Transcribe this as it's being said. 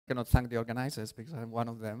cannot thank the organizers because I'm one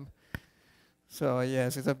of them. So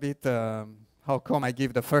yes, it's a bit, how come I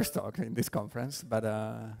give the first talk in this conference, but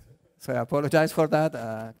so I apologize for that.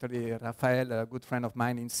 Actually, Rafael, a good friend of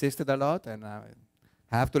mine, insisted a lot, and I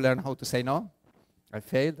have to learn how to say no. I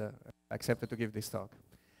failed, accepted to give this talk.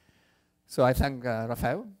 So I thank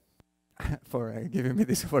Rafael for giving me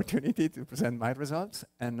this opportunity to present my results.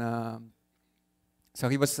 And so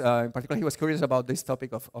he was, in particular, he was curious about this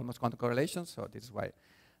topic of almost quantum correlations. So this is why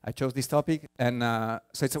I chose this topic. And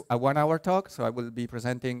so it's a 1 hour talk. So I will be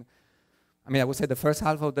presenting, I mean, I would say the first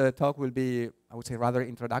half of the talk will be, I would say, rather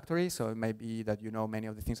introductory. So it may be that you know many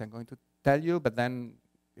of the things I'm going to tell you, but then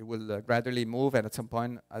it will gradually move. And at some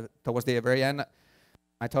point, towards the very end,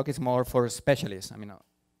 my talk is more for specialists. I mean,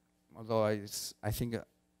 although I think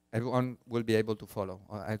everyone will be able to follow,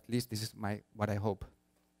 or at least this is what I hope.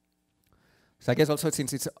 So I guess also,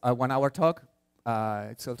 since it's a 1 hour talk,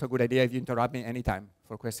 it's also a good idea if you interrupt me anytime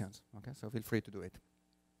for questions. Okay, so feel free to do it.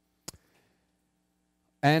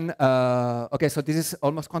 And okay, so this is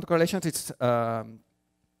almost quantum correlations. It's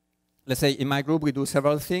let's say in my group we do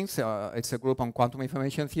several things. It's a group on quantum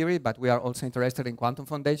information theory, but we are also interested in quantum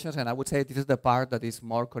foundations. And I would say this is the part that is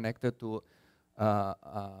more connected to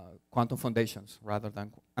quantum foundations rather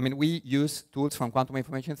than. I mean, we use tools from quantum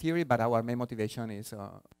information theory, but our main motivation is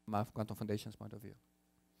from quantum foundations point of view.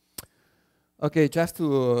 Okay, just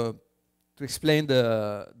to explain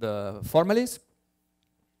the formalism.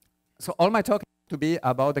 So all my talk to be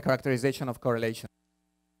about the characterization of correlation.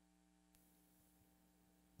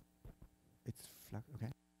 It's flat, okay.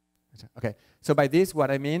 Okay. So by this,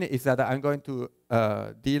 what I mean is that I'm going to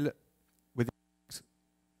deal with.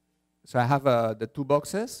 So I have the 2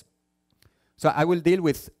 boxes. So I will deal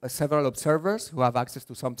with several observers who have access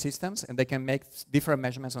to some systems, and they can make different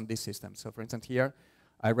measurements on these systems. So for instance, here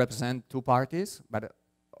I represent 2 parties, but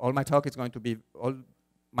all my talk is going to be, all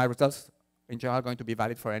my results in general are going to be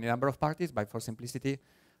valid for any number of parties, but for simplicity,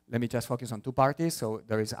 let me just focus on 2 parties. So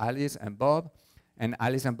there is Alice and Bob, and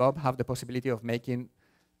Alice and Bob have the possibility of making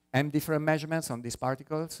m different measurements on these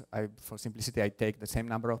particles. For simplicity, I take the same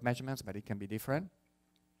number of measurements, but it can be different.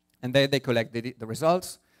 And then they collect the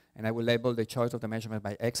results, and I will label the choice of the measurement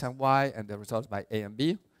by X and Y, and the results by A and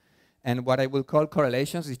B. And what I will call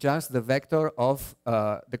correlations is just the vector of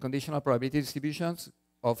the conditional probability distributions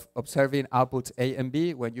of observing outputs A and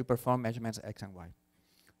B when you perform measurements X and Y.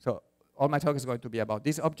 So all my talk is going to be about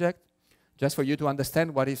this object. Just for you to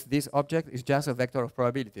understand what is this object, is just a vector of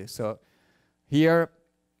probabilities. So here,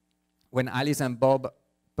 when Alice and Bob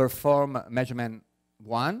perform measurement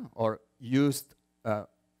 1 or used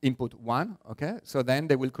input 1, okay, so then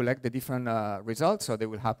they will collect the different results. So they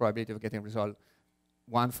will have probability of getting result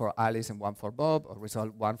 1 for Alice and 1 for Bob, or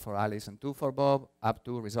result 1 for Alice and 2 for Bob, up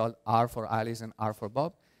to result R for Alice and R for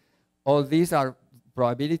Bob. All these are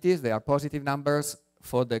probabilities. They are positive numbers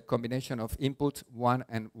for the combination of inputs 1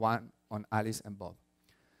 and 1 on Alice and Bob.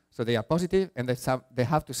 So they are positive, and they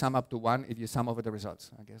have to sum up to 1 if you sum over the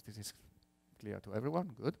results. I guess this is clear to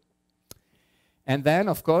everyone. Good. And then,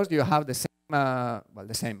 of course, you have the same, well,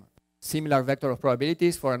 the same similar vector of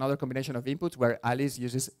probabilities for another combination of inputs where Alice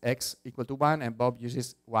uses X equal to 1 and Bob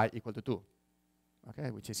uses Y equal to 2, okay,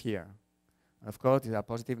 which is here. And of course, these are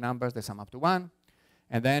positive numbers. They sum up to 1.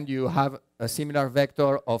 And then you have a similar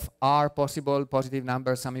vector of R possible positive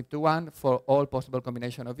numbers summing to 1 for all possible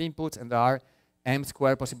combination of inputs, and there are M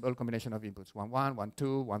square possible combination of inputs, 1, 1, 1,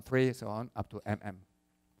 2, 1, 3, so on, up to MM.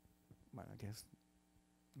 Well, I guess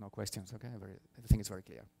no questions, okay? Everything is very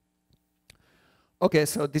clear. Okay,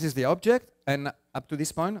 so this is the object, and up to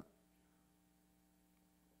this point,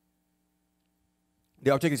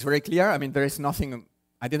 the object is very clear. I mean, there is nothing,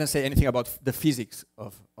 I didn't say anything about the physics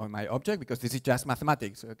on my object, because this is just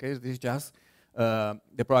mathematics, okay? This is just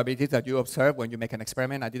the probabilities that you observe when you make an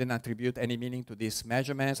experiment. I didn't attribute any meaning to these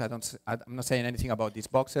measurements. I'm not saying anything about these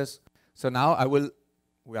boxes. So now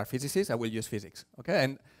we are physicists, I will use physics, okay?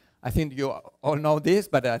 And I think you all know this,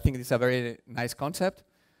 but I think it's a very nice concept,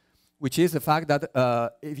 which is the fact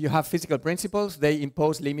that if you have physical principles, they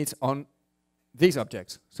impose limits on these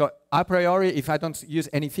objects. So a priori, if I don't use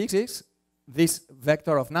any physics, this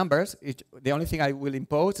vector of numbers, the only thing I will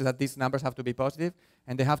impose is that these numbers have to be positive,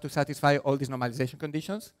 and they have to satisfy all these normalization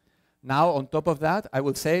conditions. Now, on top of that, I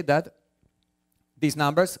will say that these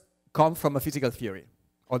numbers come from a physical theory,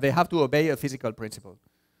 or they have to obey a physical principle.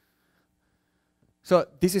 So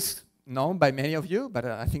this is known by many of you, but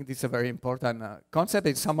I think this is a very important concept.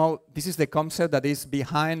 It's somehow, this is the concept that is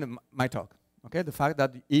behind my talk. Okay, the fact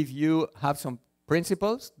that if you have some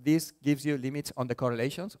principles, this gives you limits on the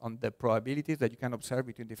correlations, on the probabilities that you can observe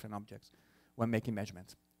between different objects when making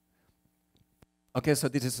measurements. Okay, so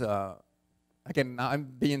this is again, now I'm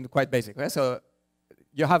being quite basic. Right? So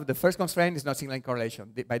you have the first constraint is not signaling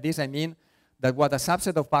correlation. By this I mean that what a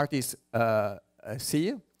subset of parties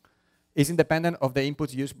see is independent of the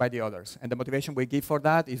inputs used by the others. And the motivation we give for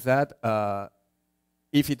that is that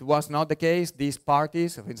if it was not the case, these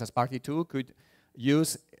parties, for instance, party 2, could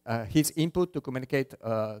use his input to communicate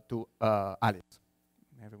to Alice.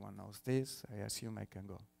 Everyone knows this. I assume I can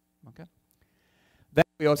go. Okay. Then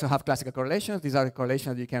we also have classical correlations. These are the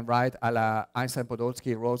correlations you can write a la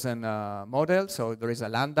Einstein-Podolsky-Rosen model. So there is a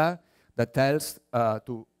lambda that tells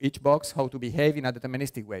to each box how to behave in a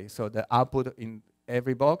deterministic way. So the output in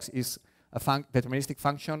every box is a deterministic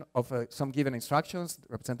function of some given instructions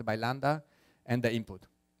represented by lambda and the input.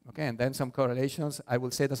 Okay, and then some correlations, I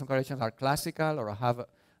will say that some correlations are classical or have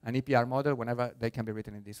an EPR model whenever they can be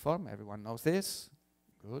written in this form. Everyone knows this.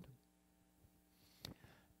 Good.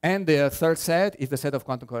 And the third set is the set of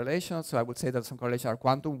quantum correlations. So I would say that some correlations are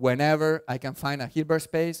quantum whenever I can find a Hilbert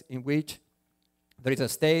space in which there is a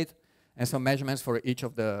state and some measurements for each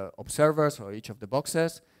of the observers or each of the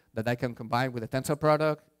boxes that I can combine with a tensor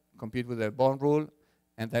product, compute with the Born rule,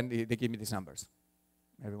 and then they give me these numbers.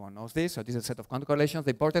 Everyone knows this. So this is a set of quantum correlations.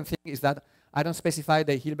 The important thing is that I don't specify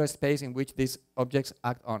the Hilbert space in which these objects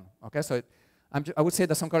act on. Okay, so I would say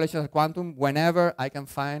that some correlations are quantum whenever I can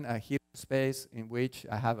find a Hilbert space in which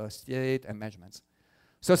I have a state and measurements.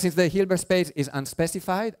 So since the Hilbert space is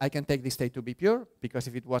unspecified, I can take this state to be pure, because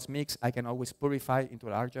if it was mixed, I can always purify into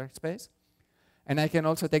a larger space. And I can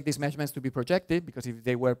also take these measurements to be projective, because if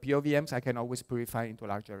they were POVMs, I can always purify into a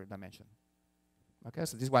larger dimension. Okay,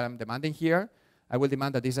 so this is what I'm demanding here. I will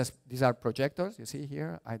demand that these are projectors. You see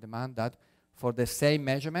here, I demand that for the same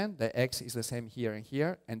measurement, the X is the same here and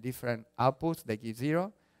here, and different outputs, they give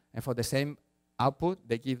 0. And for the same output,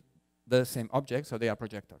 they give the same object, so they are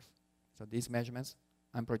projectors. So these measurements,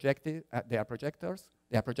 they are projectors,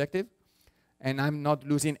 they are projective, and I'm not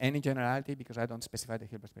losing any generality because I don't specify the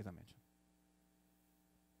Hilbert space dimension.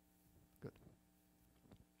 Good.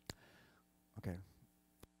 Okay.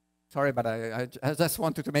 Sorry, but I just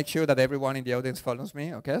wanted to make sure that everyone in the audience follows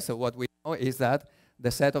me. Okay, so what we know is that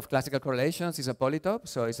the set of classical correlations is a polytope,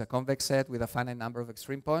 so it's a convex set with a finite number of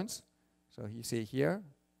extreme points. So you see here,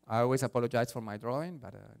 I always apologize for my drawing,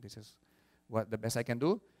 but this is what the best I can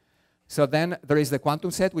do. So then there is the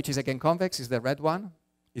quantum set, which is again convex, is the red one.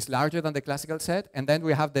 It's larger than the classical set. And then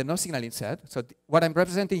we have the no signaling set. So what I'm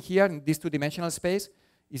representing here in this two-dimensional space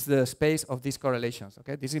is the space of these correlations.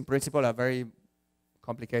 Okay, this is in principle a very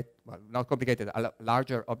complicated, well, not complicated, a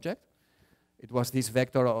larger object. It was this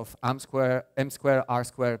vector of m square, r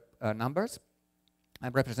square numbers.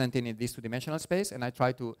 I'm representing in this two-dimensional space, and I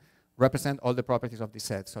try to represent all the properties of this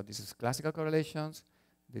set. So this is classical correlations,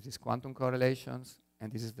 this is quantum correlations,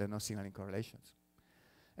 and this is the no signaling correlations.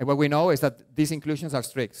 And what we know is that these inclusions are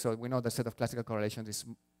strict. So we know the set of classical correlations is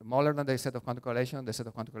smaller than the set of quantum correlation. The set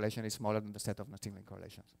of quantum correlation is smaller than the set of no signaling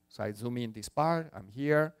correlations. So I zoom in this part, I'm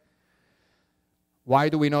here. Why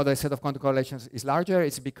do we know the set of quantum correlations is larger?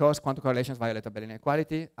 It's because quantum correlations violate Abelian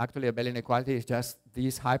inequality. Actually, Abelian inequality is just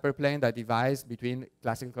this hyperplane that divides between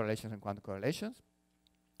classical correlations and quantum correlations.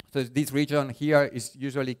 So this region here is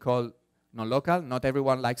usually called non-local. Not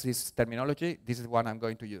everyone likes this terminology. This is what I'm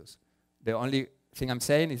going to use. The only thing I'm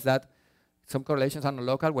saying is that some correlations are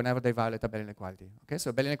non-local whenever they violate Abelian inequality. Okay,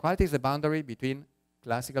 so Abelian inequality is the boundary between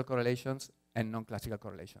classical correlations and non-classical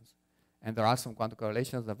correlations. And there are some quantum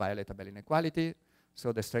correlations that violate Abelian inequality.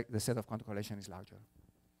 So the set of quantum correlation is larger.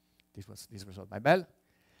 This was this result by Bell.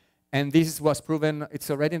 And this was proven, it's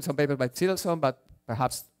already in some papers by Zidelson, but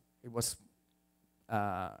perhaps it was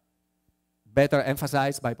better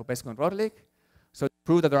emphasized by Popescu and Rohrlich. So it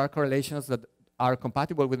proved that there are correlations that are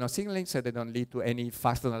compatible with no signaling, so they don't lead to any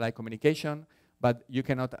faster than light communication, but you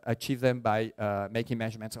cannot achieve them by making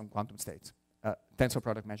measurements on quantum states, tensor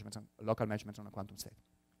product measurements, on local measurements on a quantum state.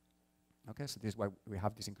 Okay, so this is why we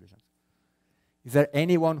have these inclusions. Is there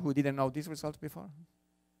anyone who didn't know these results before?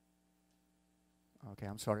 Okay,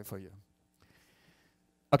 I'm sorry for you.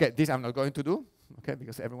 Okay, this I'm not going to do, okay,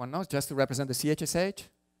 because everyone knows, just to represent the CHSH.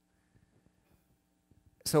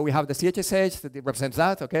 So we have the CHSH that represents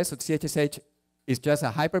that, okay, so the CHSH is just a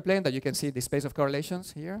hyperplane that you can see the space of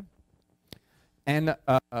correlations here. And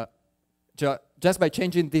just by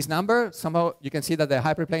changing this number, somehow you can see that the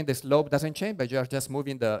hyperplane, the slope doesn't change, but you're just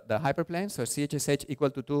moving the hyperplane. So CHSH equal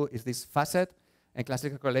to 2 is this facet, and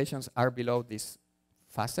classical correlations are below this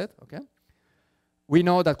facet, okay? We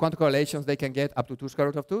know that quantum correlations, they can get up to 2 square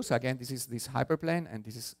root of 2. So again, this is this hyperplane, and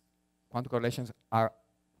this is quantum correlations are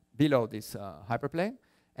below this hyperplane.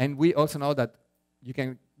 And we also know that you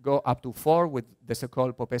can go up to 4 with the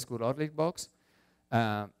so-called Popescu-Rohrlich box.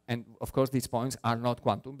 And of course, these points are not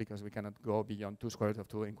quantum because we cannot go beyond 2 square root of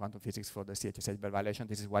 2 in quantum physics for the CHSH Bell violation.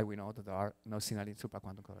 This is why we know that there are no signaling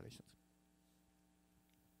supraquantum correlations.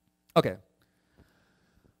 Okay.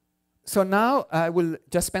 So now I will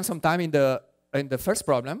just spend some time in the first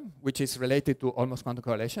problem, which is related to almost quantum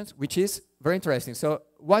correlations, which is very interesting. So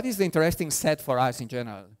what is the interesting set for us in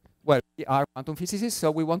general? Well, we are quantum physicists,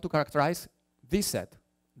 so we want to characterize this set,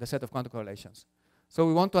 the set of quantum correlations. So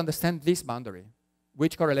we want to understand this boundary,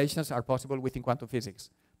 which correlations are possible within quantum physics.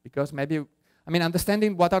 Because maybe, I mean,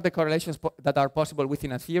 understanding what are the correlations that are possible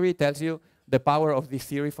within a theory tells you the power of this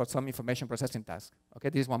theory for some information processing task. Okay,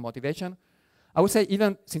 this is one motivation. I would say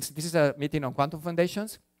even since this is a meeting on quantum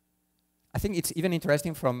foundations, I think it's even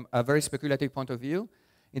interesting from a very speculative point of view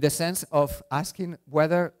in the sense of asking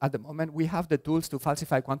whether at the moment we have the tools to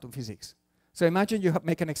falsify quantum physics. So imagine you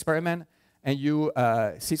make an experiment and you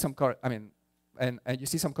see some you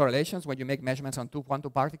see some correlations when you make measurements on 2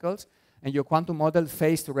 quantum particles, and your quantum model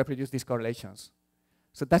fails to reproduce these correlations.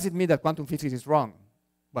 So does it mean that quantum physics is wrong?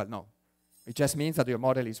 Well, no. It just means that your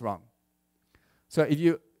model is wrong. So if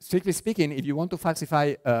you, strictly speaking, if you want to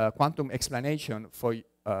falsify a quantum explanation for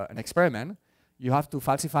an experiment, you have to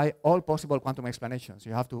falsify all possible quantum explanations.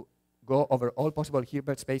 You have to go over all possible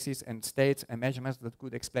Hilbert spaces and states and measurements that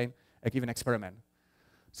could explain a given experiment.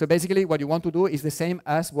 So basically, what you want to do is the same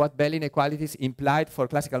as what Bell inequalities implied for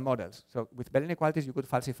classical models. So with Bell inequalities, you could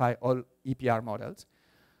falsify all EPR models.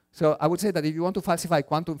 So I would say that if you want to falsify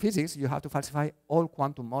quantum physics, you have to falsify all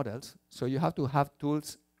quantum models. So you have to have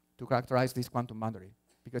tools to characterize this quantum boundary.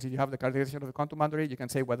 Because if you have the characterization of the quantum boundary, you can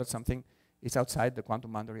say whether something is outside the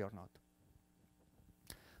quantum boundary or not.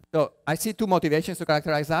 So I see 2 motivations to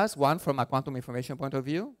characterize us. One, from a quantum information point of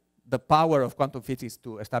view, the power of quantum physics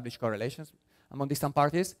to establish correlations among distant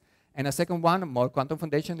parties. And a second one, more quantum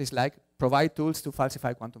foundation, is like provide tools to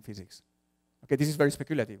falsify quantum physics. Okay, this is very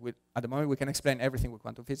speculative. At the moment, we can explain everything with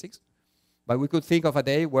quantum physics. But we could think of a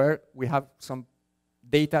day where we have some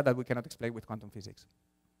data that we cannot explain with quantum physics.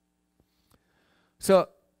 So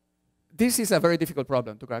this is a very difficult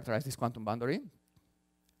problem to characterize this quantum boundary.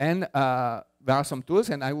 And there are some tools,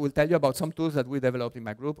 and I will tell you about some tools that we developed in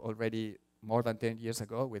my group already more than 10 years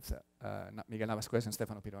ago with Miguel Navasquez and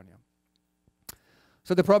Stefano Pironio.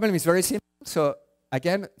 So the problem is very simple. So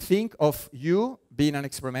again, think of you being an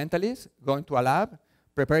experimentalist, going to a lab,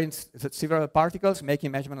 preparing several particles, making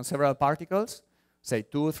measurements on several particles, say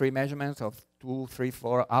 2, 3 measurements of 2, 3,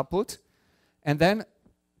 4 outputs. And then,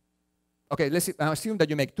 okay, let's assume that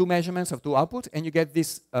you make 2 measurements of 2 outputs, and you get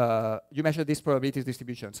this, you measure this probability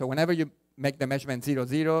distribution. So whenever you make the measurement 0,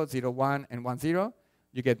 0, 0, 1, and 1, 0,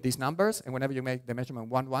 you get these numbers. And whenever you make the measurement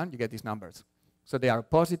 1, 1, you get these numbers. So they are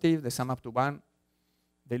positive, they sum up to 1.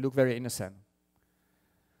 They look very innocent.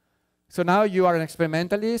 So now you are an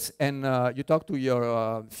experimentalist, and you talk to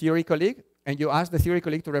your theory colleague, and you ask the theory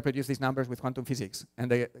colleague to reproduce these numbers with quantum physics. And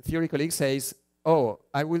the theory colleague says, oh,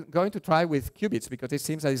 I'm going to try with qubits, because it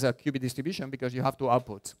seems that it's a qubit distribution because you have 2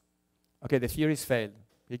 outputs. Okay, the theories failed.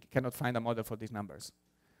 He cannot find a model for these numbers.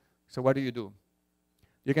 So what do?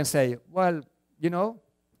 You can say, well, you know,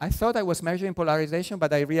 I thought I was measuring polarization,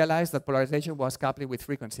 but I realized that polarization was coupling with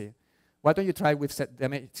frequency. Why don't you try with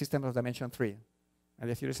system of dimension 3? And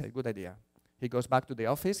the theory said, good idea. He goes back to the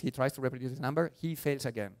office, he tries to reproduce this number, he fails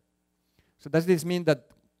again. So does this mean that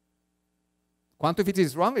quantum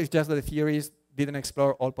physics is wrong? It's just that the theories didn't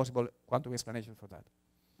explore all possible quantum explanations for that.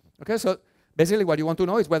 Okay, so basically what you want to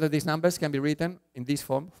know is whether these numbers can be written in this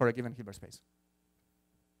form for a given Hilbert space.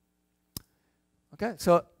 Okay,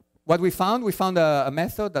 so what we found a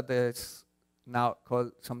method that is now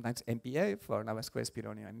called sometimes MPA for Navasquez,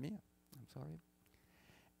 Pironio, and me. I'm sorry.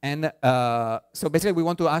 And so basically we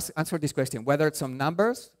want to answer this question, whether some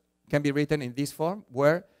numbers can be written in this form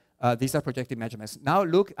where these are projected measurements. Now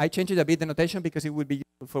look, I changed it a bit, the notation, because it will be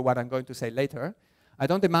useful for what I'm going to say later. I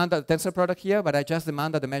don't demand a tensor product here, but I just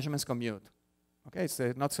demand that the measurements commute. Okay, it's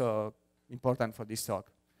not so important for this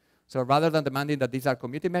talk. So rather than demanding that these are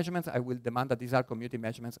commuting measurements, I will demand that these are commuting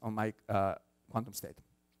measurements on my quantum state.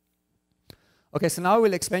 Okay, so now I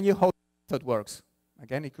will explain you how the method works.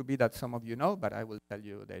 Again, it could be that some of you know, but I will tell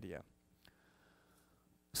you the idea.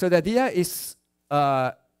 So the idea is,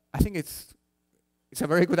 I think it's a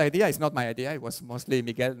very good idea. It's not my idea. It was mostly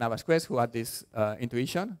Miguel Navasquez who had this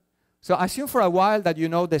intuition. So assume for a while that you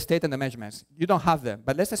know the state and the measurements. You don't have them,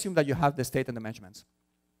 but let's assume that you have the state and the measurements.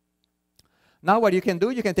 Now what you can do,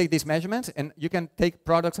 you can take these measurements, and you can take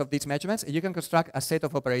products of these measurements, and you can construct a set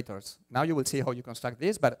of operators. Now you will see how you construct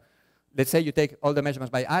this, but let's say you take all the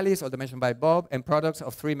measurements by Alice, all the measurements by Bob, and products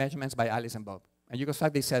of 3 measurements by Alice and Bob. And you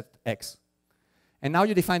construct this set X. And now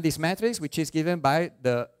you define this matrix, which is given by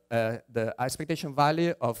the the expectation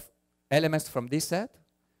value of elements from this set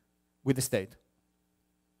with the state.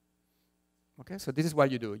 Okay, so this is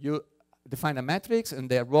what you do. You define a matrix, and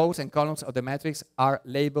the rows and columns of the matrix are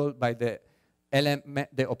labeled by the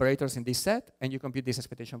operators in this set, and you compute this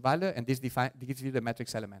expectation value, and this gives you the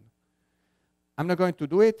matrix element. I'm not going to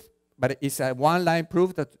do it, but it's a one-line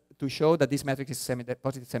proof to show that this matrix is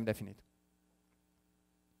positive semi-definite.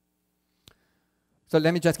 So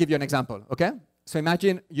let me just give you an example, okay? So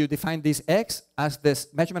imagine you define this X as the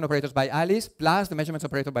measurement operators by Alice plus the measurements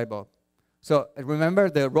operator by Bob. So remember,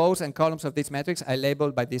 the rows and columns of this matrix I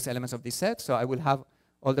labeled by these elements of this set. So I will have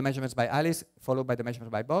all the measurements by Alice followed by the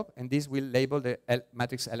measurements by Bob, and this will label the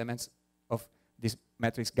matrix elements of this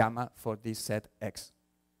matrix gamma for this set X.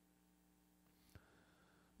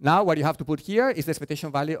 Now what you have to put here is the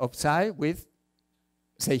expectation value of psi with,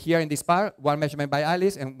 say here in this part, one measurement by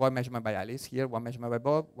Alice and one measurement by Alice. Here, one measurement by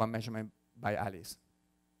Bob, one measurement by Alice.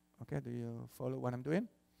 Okay, do you follow what I'm doing?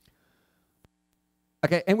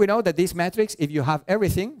 Okay, and we know that this matrix, if you have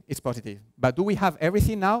everything, it's positive. But do we have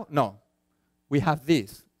everything now? No. We have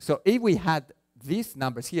this. So if we had these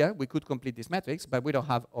numbers here, we could complete this matrix, but we don't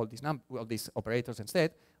have all these operators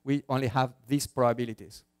instead. We only have these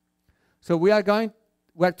probabilities. So we're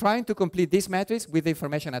trying to complete this matrix with the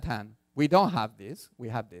information at hand. We don't have this, we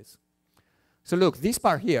have this. So look, this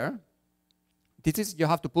part here, you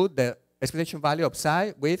have to put the expectation value of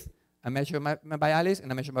psi with a measurement by Alice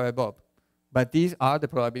and a measurement by Bob. But these are the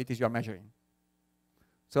probabilities you are measuring.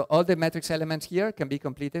 So all the matrix elements here can be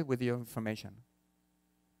completed with your information.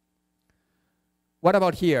 What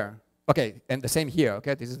about here? Okay, and the same here,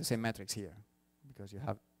 okay? This is the same matrix here, because you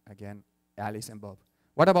have, again, Alice and Bob.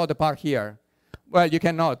 What about the part here? Well, you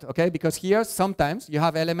cannot, okay? Because here, sometimes you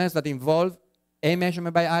have elements that involve a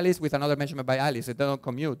measurement by Alice with another measurement by Alice. They don't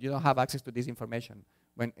commute. You don't have access to this information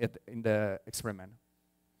in the experiment.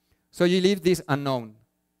 So you leave this unknown.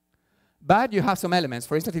 But you have some elements.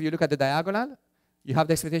 For instance, if you look at the diagonal, you have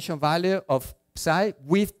the expectation value of psi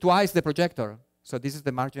with twice the projector. So this is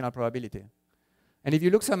the marginal probability. And if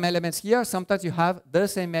you look at some elements here, sometimes you have the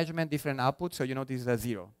same measurement, different output, so you know this is a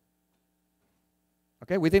 0.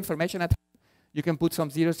 Okay, with information at hand, you can put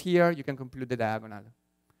some zeros here, you can compute the diagonal.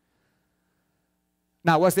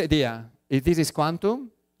 Now, what's the idea? If this is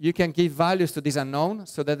quantum, you can give values to this unknown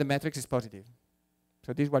so that the matrix is positive.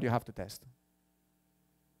 So this is what you have to test.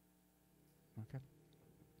 Okay.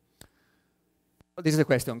 This is the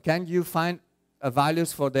question. Can you find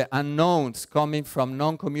values for the unknowns coming from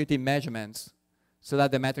non-commutative measurements so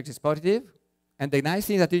that the matrix is positive? And the nice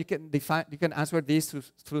thing is that you can answer this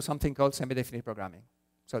through something called semi-definite programming.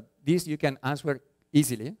 So this you can answer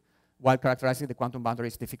easily, while characterizing the quantum boundary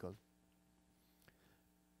is difficult.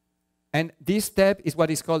 And this step is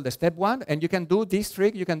what is called the step 1, and you can do this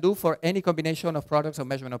trick, you can do for any combination of products of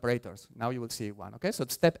measurement operators. Now you will see one, okay? So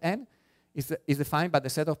step n is defined by the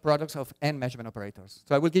set of products of n measurement operators.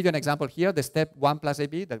 So I will give you an example here, the step 1 plus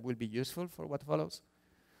AB, that will be useful for what follows.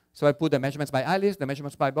 So I put the measurements by Alice, the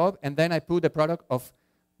measurements by Bob, and then I put the product of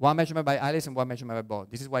one measurement by Alice and one measurement by Bob.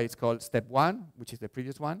 This is why it's called step 1, which is the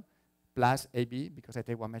previous one, plus AB, because I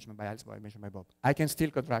take one measurement by Alice, one measurement by Bob. I can still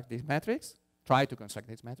construct this matrix, try to construct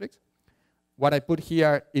this matrix. What I put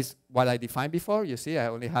here is what I defined before. You see, I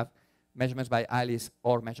only have measurements by Alice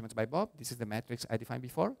or measurements by Bob. This is the matrix I defined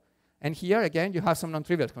before. And here, again, you have some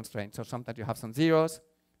non-trivial constraints. So sometimes you have some zeros.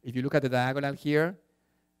 If you look at the diagonal here,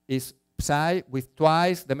 is psi with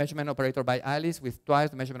twice the measurement operator by Alice with twice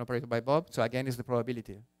the measurement operator by Bob. So again, it's the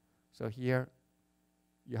probability. So here,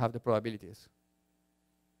 you have the probabilities.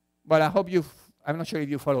 But I hope I'm not sure if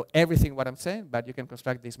you follow everything what I'm saying, but you can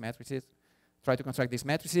construct these matrices. Try to construct these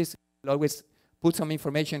matrices. You'll always put some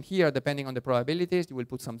information here depending on the probabilities. You will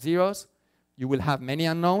put some zeros. You will have many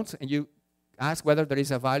unknowns, and you ask whether there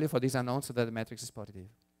is a value for these unknowns so that the matrix is positive.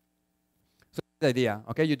 So that's the idea.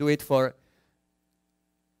 Okay, you do it for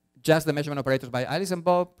just the measurement operators by Alice and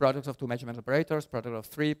Bob, products of two measurement operators, product of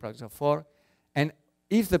 3, products of 4. And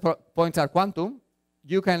if the points are quantum,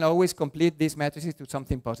 you can always complete these matrices to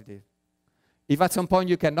something positive. If at some point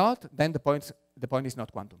you cannot, then the point is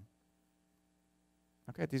not quantum.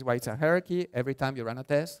 Okay, this is why it's a hierarchy. Every time you run a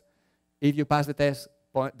test, if you pass the test,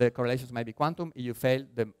 the correlations might be quantum. If you fail,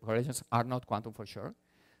 the correlations are not quantum for sure.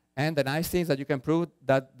 And the nice thing is that you can prove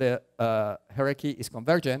that the hierarchy is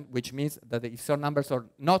convergent, which means that if some numbers are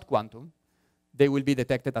not quantum, they will be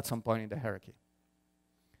detected at some point in the hierarchy.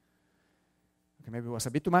 Okay, maybe it was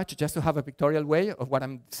a bit too much. Just to have a pictorial way of what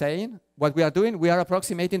I'm saying, what we are doing, we are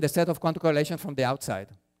approximating the set of quantum correlations from the outside.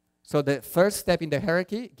 So the first step in the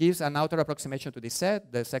hierarchy gives an outer approximation to this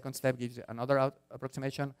set. The second step gives another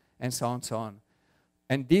approximation, and so on, so on.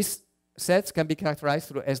 And this sets can be characterized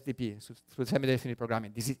through SDP, so through semi-definite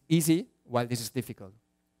programming. This is easy, while this is difficult.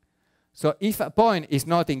 So if a point is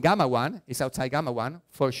not in gamma 1, is outside gamma 1,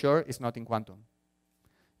 for sure it's not in quantum.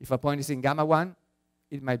 If a point is in gamma 1,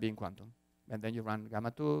 it might be in quantum. And then you run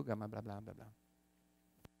gamma 2, gamma blah, blah, blah, blah.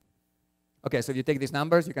 Okay, so if you take these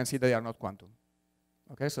numbers, you can see they are not quantum.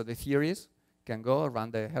 Okay, so the theories can go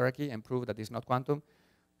run the hierarchy and prove that it's not quantum.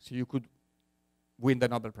 So you could win the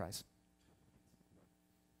Nobel Prize.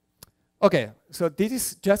 Okay, so this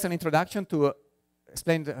is just an introduction to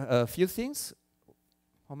explain a few things.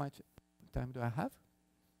 How much time do I have?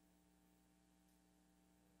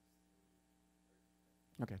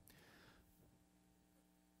 Okay.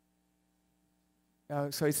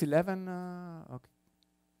 So it's 11. Okay.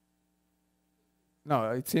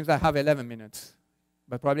 No, it seems I have 11 minutes,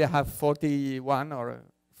 but probably I have 41 or.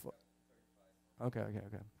 Okay.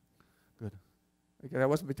 Good. Okay, I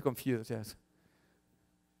was a bit confused. Yes.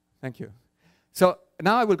 Thank you. So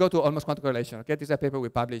now I will go to almost quantum correlation. Okay, this is a paper we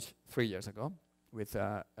published 3 years ago with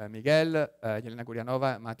Miguel, Yelena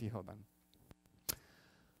Gurianova, and Matti Hoban.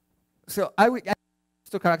 So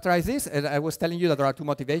to characterize this, and I was telling you that there are two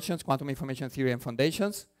motivations: quantum information theory and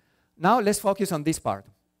foundations. Now let's focus on this part.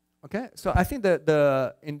 Okay, so I think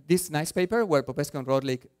in this nice paper where Popescu and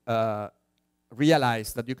Rodlik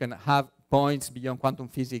realized that you can have points beyond quantum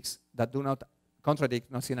physics that do not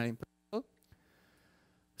contradict non-signal in principle.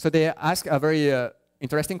 So they ask a very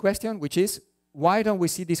interesting question, which is, why don't we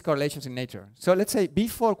see these correlations in nature? So let's say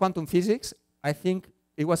before quantum physics, I think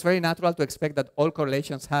it was very natural to expect that all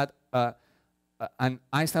correlations had an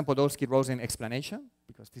Einstein-Podolsky-Rosen explanation,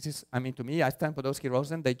 because this is, I mean, to me,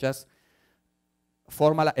 Einstein-Podolsky-Rosen, they just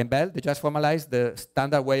they just formalize the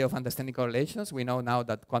standard way of understanding correlations. We know now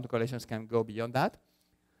that quantum correlations can go beyond that.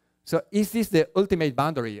 So is this the ultimate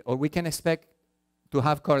boundary, or we can expect to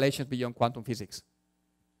have correlations beyond quantum physics?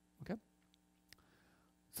 Okay.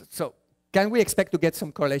 So can we expect to get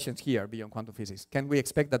some correlations here beyond quantum physics? Can we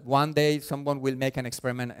expect that one day someone will make an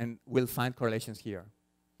experiment and will find correlations here?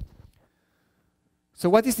 So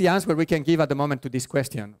what is the answer we can give at the moment to this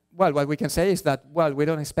question? Well, what we can say is that, well, we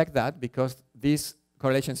don't expect that because these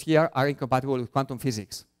correlations here are incompatible with quantum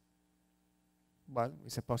physics. Well,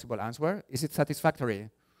 it's a possible answer. Is it satisfactory?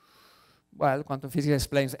 Well, quantum physics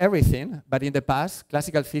explains everything, but in the past,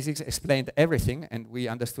 classical physics explained everything, and we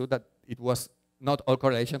understood that it was not all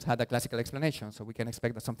correlations had a classical explanation, so we can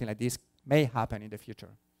expect that something like this may happen in the future.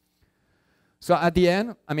 So at the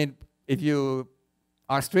end, I mean, if you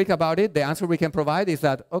are strict about it, the answer we can provide is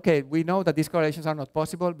that, okay, we know that these correlations are not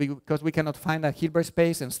possible because we cannot find a Hilbert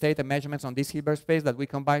space and state the measurements on this Hilbert space that we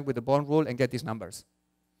combine with the Born rule and get these numbers.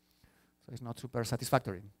 So it's not super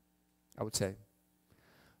satisfactory, I would say.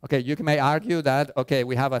 Okay, you may argue that, okay,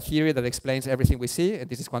 we have a theory that explains everything we see, and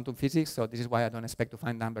this is quantum physics, so this is why I don't expect to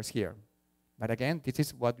find numbers here. But again, this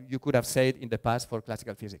is what you could have said in the past for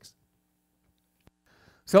classical physics.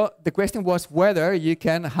 So the question was whether you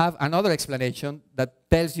can have another explanation that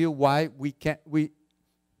tells you why we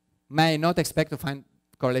may not expect to find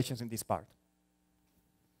correlations in this part.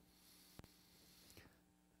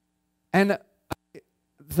 And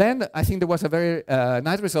then I think there was a very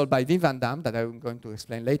nice result by Wim van Dam that I'm going to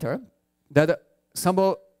explain later, that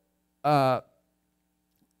somehow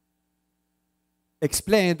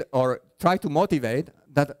explained or tried to motivate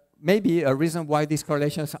that maybe a reason why these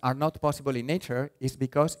correlations are not possible in nature is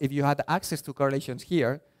because if you had access to correlations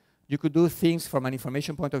here, you could do things from an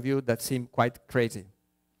information point of view that seem quite crazy.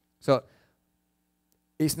 So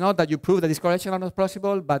it's not that you prove that these correlations are not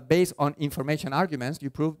possible, but based on information arguments,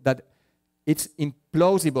 you prove that it's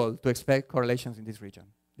implausible to expect correlations in this region.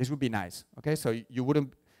 This would be nice. Okay, so you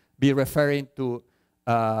wouldn't be referring to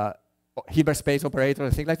Hilbert space operator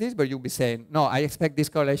or things like this, but you'll be saying, no, I expect these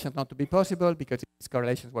correlations not to be possible because if these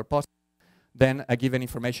correlations were possible, then a given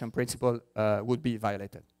information principle would be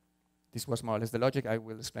violated. This was more or less the logic. I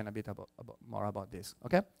will explain a bit more about this.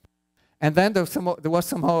 Okay, and then there was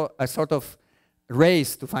somehow a sort of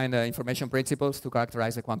race to find information principles to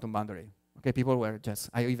characterize the quantum boundary. Okay, people were just,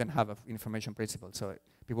 I even have an information principle, so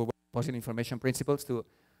people were posing information principles to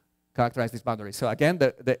characterize this boundary. So again,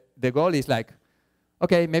 the goal is like,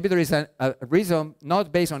 okay, maybe there is a reason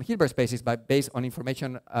not based on Hilbert spaces, but based on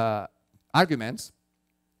information arguments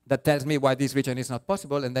that tells me why this region is not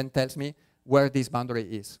possible, and then tells me where this boundary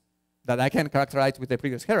is. That I can characterize with the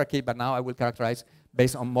previous hierarchy, but now I will characterize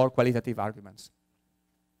based on more qualitative arguments.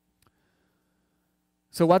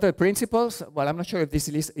 So what are the principles? Well, I'm not sure if this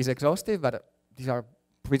list is exhaustive, but these are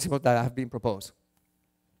principles that have been proposed.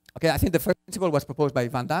 Okay, I think the first principle was proposed by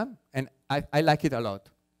Van Dam, and I like it a lot.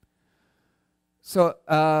 So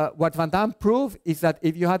what Van Damme proved is that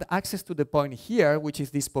if you had access to the point here, which is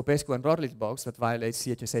this Popescu and Routledge box that violates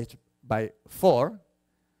CHSH by 4,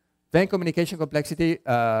 then communication complexity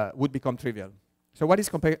would become trivial. So what is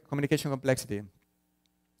communication complexity?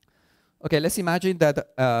 Okay, let's imagine that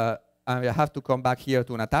I have to come back here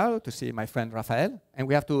to Natal to see my friend Rafael, and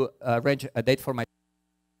we have to arrange a date for my.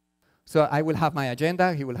 So I will have my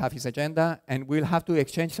agenda, he will have his agenda, and we'll have to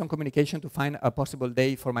exchange some communication to find a possible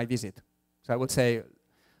day for my visit. So I would say,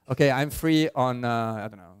 okay, I'm free on, I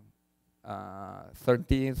don't know,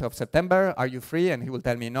 13th of September, are you free? And he will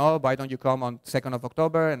tell me, no, why don't you come on 2nd of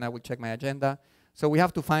October? And I will check my agenda. So we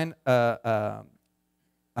have to find a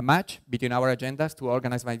match between our agendas to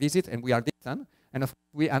organize my visit, and we are distant. And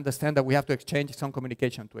we understand that we have to exchange some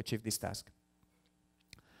communication to achieve this task.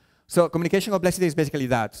 So communication complexity is basically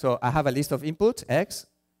that. So I have a list of inputs, X.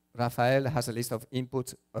 Rafael has a list of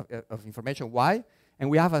inputs of information, Y. And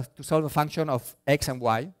we have to solve a function of X and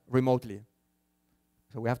Y remotely.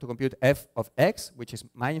 So we have to compute f of X, which is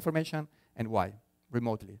my information, and Y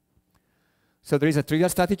remotely. So there is a trivial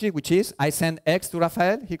strategy, which is I send X to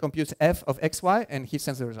Rafael, he computes f of XY, and he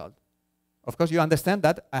sends the result. Of course, you understand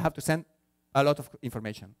that I have to send a lot of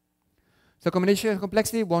information. So communication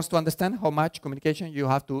complexity wants to understand how much communication you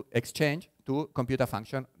have to exchange to compute a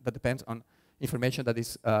function that depends on information that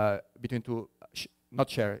is between two, not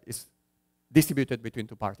shared, is distributed between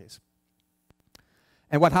two parties.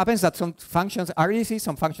 And what happens is that some functions are easy,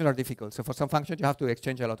 some functions are difficult. So for some functions, you have to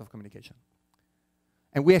exchange a lot of communication.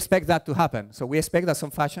 And we expect that to happen. So we expect that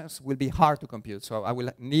some functions will be hard to compute. So I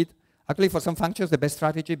will need, actually for some functions, the best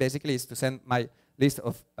strategy basically is to send my list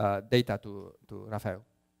of data to Rafael.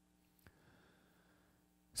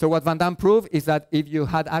 So what Van Damme proved is that if you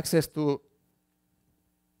had access to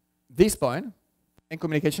this point, then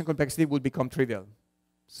communication complexity would become trivial.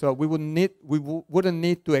 So we wouldn't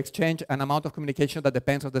need to exchange an amount of communication that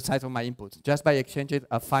depends on the size of my inputs. Just by exchanging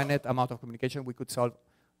a finite amount of communication, we could solve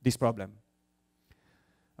this problem.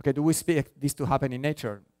 Okay, do we expect this to happen in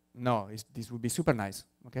nature? No, this would be super nice.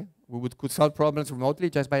 Okay, could solve problems remotely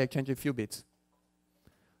just by exchanging a few bits.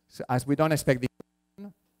 So as we don't expect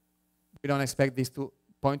this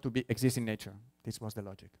point to exist in nature. This was the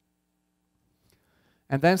logic.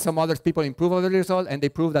 And then some other people improve on the result, and they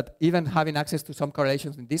prove that even having access to some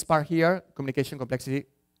correlations in this part here, communication complexity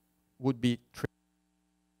would be trivial.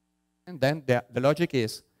 And then the logic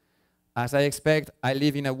is, as I expect, I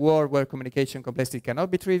live in a world where communication complexity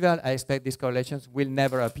cannot be trivial. I expect these correlations will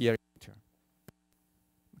never appear in nature.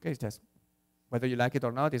 Okay, it's just whether you like it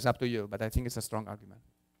or not is up to you, but I think it's a strong argument.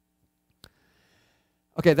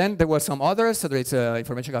 Okay, then there were some others. So there is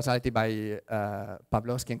information causality by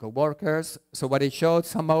Pavlovsky and co-workers. So what it showed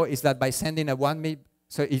somehow is that by sending a 1 bit,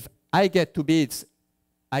 so if I get 2 bits,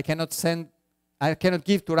 I cannot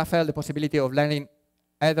give to Rafael the possibility of learning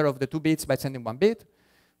either of the 2 bits by sending 1 bit.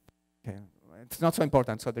 Okay, it's not so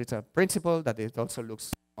important. So there is a principle that it also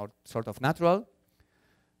looks more sort of natural.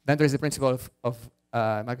 Then there is the principle of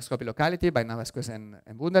microscopic locality by Navasquez and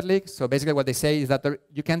Wunderlich. So basically what they say is that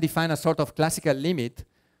you can define a sort of classical limit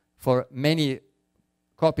for many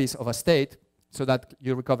copies of a state so that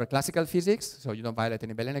you recover classical physics, so you don't violate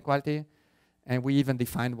any Bell inequality. And we even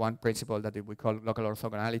defined one principle that we call local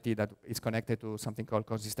orthogonality that is connected to something called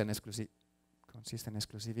consistent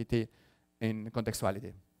exclusivity in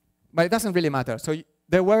contextuality. But it doesn't really matter. So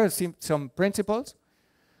there were some principles.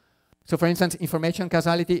 So for instance, information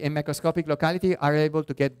causality and macroscopic locality are able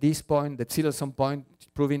to get this point, the Zillelson point,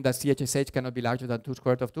 proving that CHSH cannot be larger than 2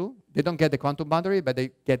 square root of 2. They don't get the quantum boundary, but they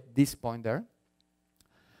get this point there.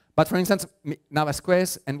 But for instance,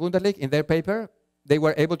 Navasquez and Wunderlich, in their paper, they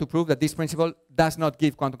were able to prove that this principle does not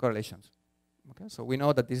give quantum correlations. Okay, so we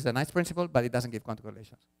know that this is a nice principle, but it doesn't give quantum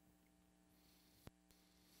correlations.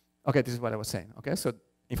 Okay, this is what I was saying. Okay, so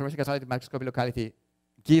information causality, macroscopic locality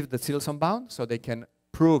give the Zillelson bound, so they can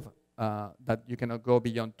prove that you cannot go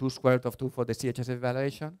beyond 2 square root of 2 for the CHSH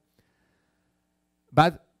evaluation.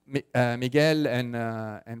 But Miguel and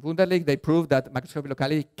Wunderlich, they proved that macroscopic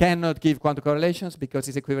locality cannot give quantum correlations because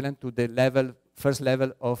it's equivalent to the first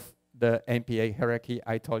level of the MPA hierarchy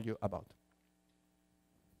I told you about.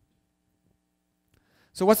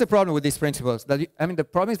 So what's the problem with these principles? The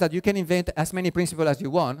problem is that you can invent as many principles as you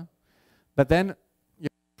want, but then you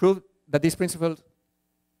prove that these principles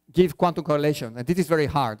give quantum correlation, and this is very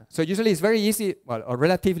hard. So usually it's very easy, well, or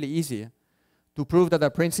relatively easy, to prove that a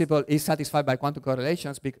principle is satisfied by quantum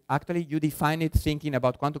correlations, because actually you define it thinking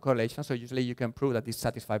about quantum correlations, so usually you can prove that it's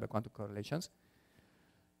satisfied by quantum correlations.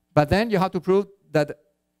 But then you have to prove that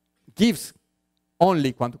gives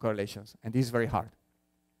only quantum correlations, and this is very hard.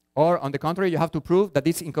 Or on the contrary, you have to prove that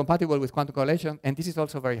it's incompatible with quantum correlation, and this is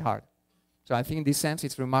also very hard. So I think in this sense,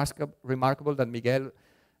 it's remarkable that Miguel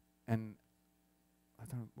and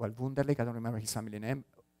Wunderlich, I don't remember his family name,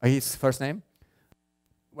 his first name,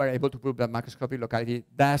 were able to prove that macroscopic locality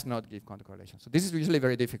does not give quantum correlation. So this is usually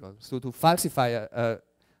very difficult. So to falsify a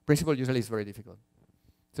principle usually is very difficult.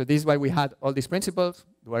 So this is why we had all these principles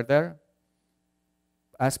were there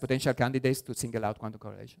as potential candidates to single out quantum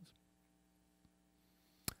correlations.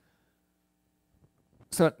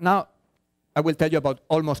 So now I will tell you about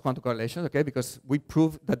almost quantum correlations, okay? Because we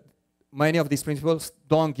proved that many of these principles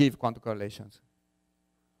don't give quantum correlations.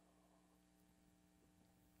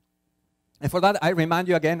 And for that, I remind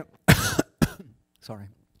you again, sorry.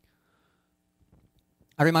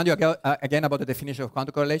 I remind you again about the definition of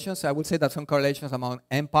quantum correlations. So I would say that some correlations among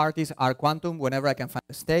n parties are quantum whenever I can find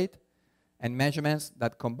the state, and measurements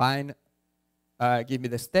that combine give me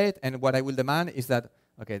the state. And what I will demand is that,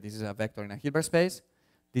 okay, this is a vector in a Hilbert space.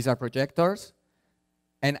 These are projectors.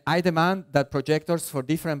 And I demand that projectors for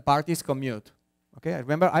different parties commute. Okay,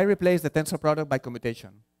 remember, I replaced the tensor product by commutation.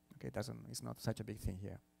 Okay, it's not such a big thing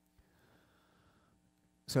here.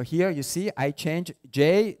 So here you see I change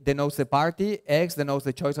J denotes the party, X denotes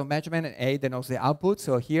the choice of measurement, and A denotes the output.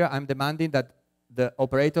 So here I'm demanding that the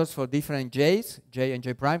operators for different J's, J and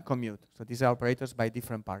J prime, commute. So these are operators by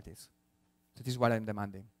different parties. So this is what I'm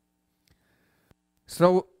demanding.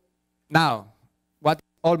 So now, what is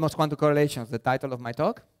almost quantum correlations, the title of my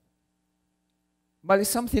talk? Well, it's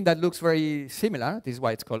something that looks very similar. This is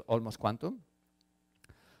why it's called almost quantum.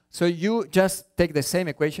 So you just take the same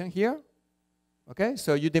equation here. Okay,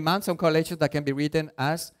 so you demand some correlations that can be written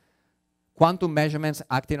as quantum measurements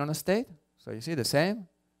acting on a state. So you see the same.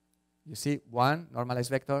 You see one normalized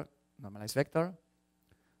vector,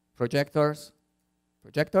 projectors,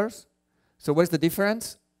 projectors. So what's the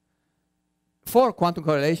difference? For quantum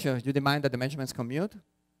correlations, you demand that the measurements commute.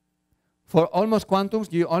 For almost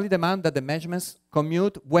quantums, you only demand that the measurements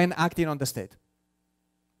commute when acting on the state.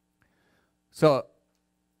 So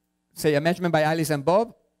say a measurement by Alice and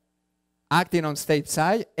Bob acting on state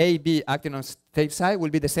psi, AB acting on state psi will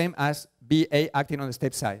be the same as BA acting on the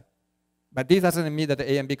state psi. But this doesn't mean that the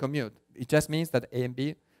A and B commute. It just means that A and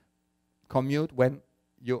B commute when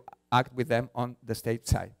you act with them on the state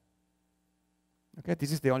psi. Okay,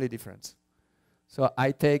 this is the only difference. So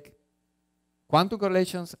I take quantum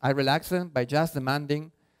correlations, I relax them by just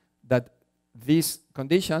demanding that these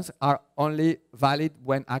conditions are only valid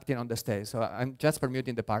when acting on the state. So I'm just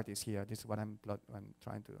permuting the parties here. This is what I'm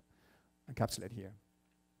trying to encapsulate here.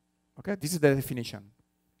 Okay, this is the definition.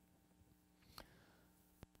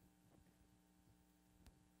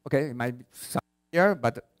 Okay, it might be here,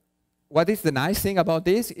 but what is the nice thing about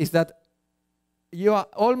this is that you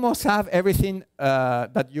almost have everything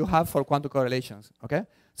that you have for quantum correlations. Okay,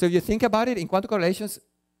 so if you think about it, in quantum correlations,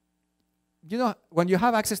 you know, when you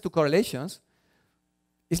have access to correlations,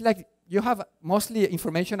 it's like you have mostly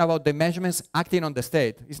information about the measurements acting on the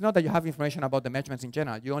state. It's not that you have information about the measurements in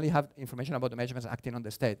general. You only have information about the measurements acting on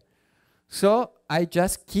the state. So I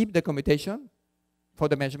just keep the commutation for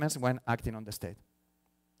the measurements when acting on the state.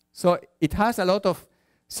 So it has a lot of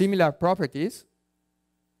similar properties,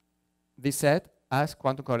 this set, as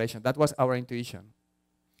quantum correlation. That was our intuition.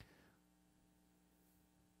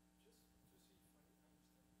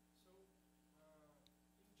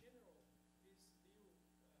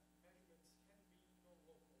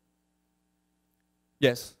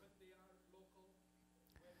 Yes.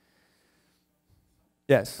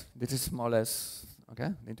 Yes, this is more or less, okay,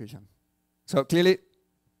 the intuition. So clearly,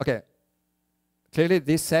 okay, clearly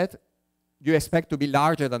this set you expect to be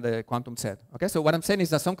larger than the quantum set. Okay, so what I'm saying is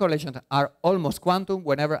that some correlations are almost quantum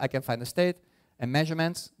whenever I can find a state, and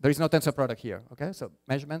measurements, there is no tensor product here. Okay, so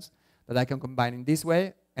measurements that I can combine in this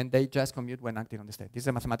way, and they just commute when acting on the state. This is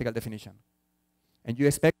a mathematical definition. And you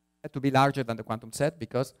expect it to be larger than the quantum set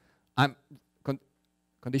because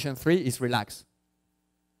condition 3 is relaxed.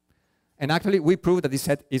 And actually, we proved that this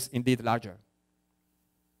set is indeed larger.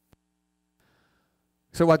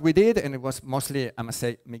 So what we did, and it was mostly, I must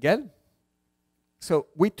say, Miguel. So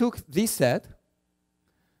we took this set,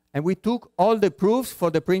 and we took all the proofs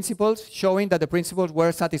for the principles showing that the principles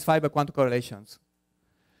were satisfied by quantum correlations.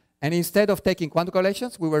 And instead of taking quantum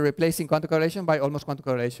correlations, we were replacing quantum correlation by almost quantum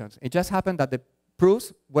correlations. It just happened that the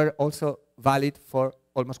proofs were also valid for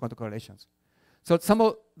almost quantum correlations. So some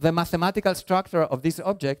of the mathematical structure of this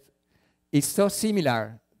object is so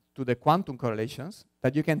similar to the quantum correlations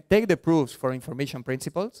that you can take the proofs for information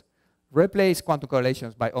principles, replace quantum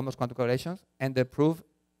correlations by almost quantum correlations, and the proof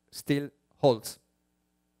still holds.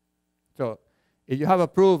 So if you have a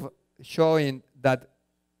proof showing that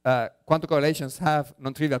quantum correlations have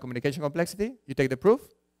non-trivial communication complexity, you take the proof,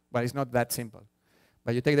 but it's not that simple.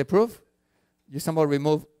 But you take the proof, you somehow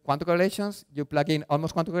remove quantum correlations, you plug in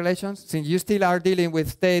almost quantum correlations. Since you still are dealing with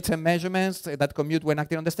states and measurements that commute when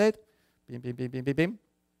acting on the state, bim, bim, bim, bim, bim, bim,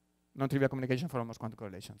 non-trivial communication for almost quantum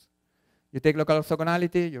correlations. You take local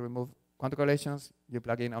orthogonality, you remove quantum correlations, you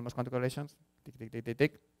plug in almost quantum correlations, tick, tick, tick, tick,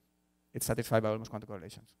 tick. It's satisfied by almost quantum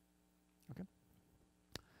correlations. Okay.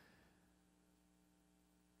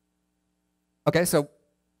 Okay, so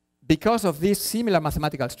because of this similar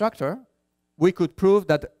mathematical structure, we could prove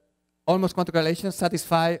that almost quantum correlations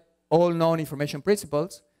satisfy all known information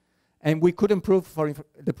principles, and we couldn't prove for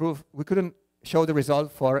we couldn't show the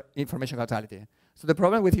result for information causality. So the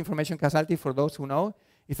problem with information causality, for those who know,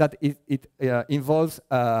 is that it involves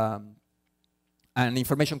an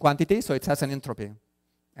information quantity, so it has an entropy,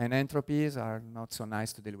 and entropies are not so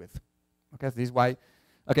nice to deal with. Okay, this is why.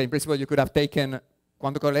 Okay, in principle, you could have taken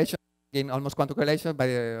quantum correlation in almost quantum correlation, but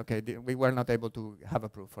okay, we were not able to have a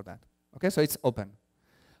proof for that. Okay, so it's open.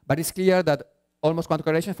 But it's clear that almost quantum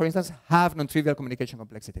correlations, for instance, have non-trivial communication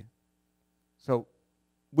complexity. So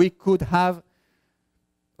we could have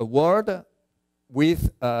a word with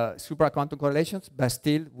supra-quantum correlations, but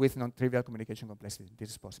still with non-trivial communication complexity. This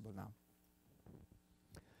is possible now.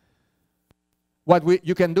 What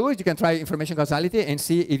you can do is you can try information causality and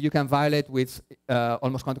see if you can violate with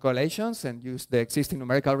almost quantum correlations and use the existing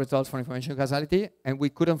numerical results for information causality, and we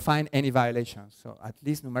couldn't find any violations. So at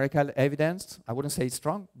least numerical evidence, I wouldn't say it's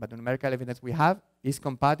strong, but the numerical evidence we have is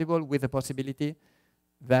compatible with the possibility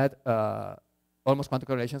that almost quantum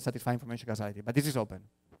correlations satisfy information causality. But this is open.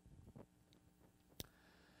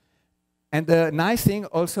 And the nice thing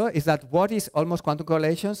also is that what is almost quantum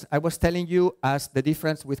correlations, I was telling you as the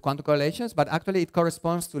difference with quantum correlations, but actually it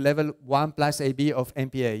corresponds to level 1 plus AB of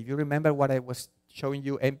MPA. If you remember what I was showing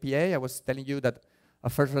you MPA, I was telling you that a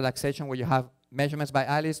first relaxation where you have measurements by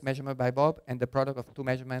Alice, measurement by Bob, and the product of two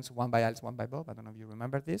measurements, one by Alice, one by Bob. I don't know if you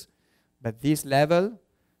remember this. But this level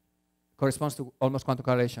corresponds to almost quantum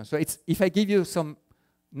correlation. So it's, if I give you some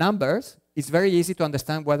numbers, it's very easy to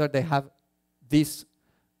understand whether they have this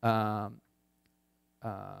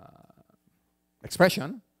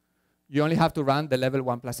expression. You only have to run the level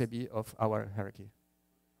 1 plus AB of our hierarchy.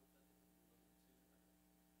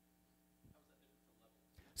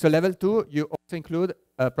 So level 2, you also include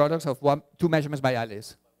products of two measurements by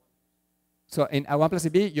Alice. So in 1 plus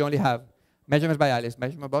AB, you only have measurements by Alice,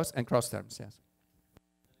 measurement box, and cross terms. Yes.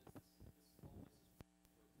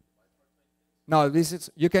 No, this is,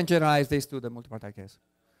 you can generalize this to the multipartite case.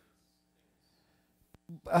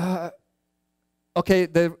 Okay,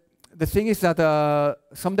 the thing is that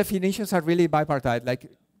some definitions are really bipartite,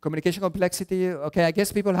 like communication complexity. Okay, I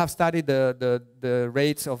guess people have studied the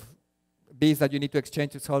rates of bits that you need to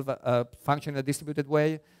exchange to solve a function in a distributed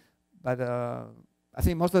way, but I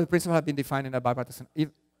think most of the principles have been defined in a bipartisan.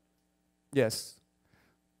 Yes.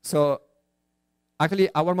 So actually,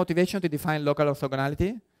 our motivation to define local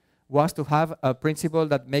orthogonality was to have a principle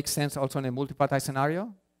that makes sense also in a multipartite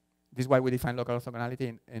scenario. This is why we define local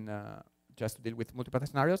orthogonality in just to deal with multipartite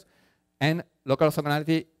scenarios. And local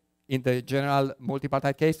orthogonality in the general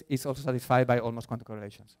multipartite case is also satisfied by almost quantum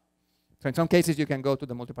correlations. So in some cases, you can go to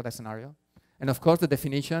the multipartite scenario. And of course, the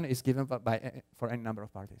definition is given for any number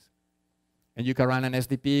of parties. And you can run an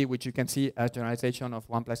SDP, which you can see as generalization of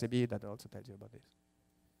 1 plus AB that also tells you about this.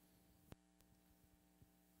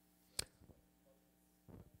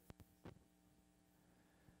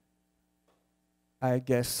 I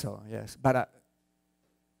guess so, yes. But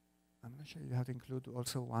I'm not sure you have to include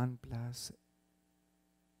also 1 plus.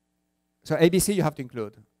 So ABC you have to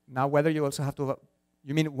include. Now whether you also have to,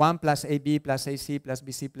 you mean 1 plus AB plus AC plus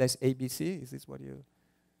BC plus ABC? Is this what you?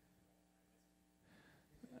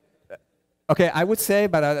 Okay, I would say,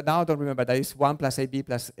 but now I don't remember, that is 1 plus AB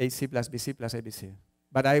plus AC plus BC plus ABC.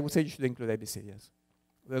 But I would say you should include ABC, yes.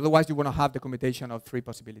 Otherwise you want to have the commutation of 3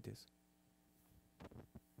 possibilities.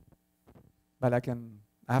 But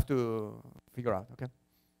I have to figure out, okay?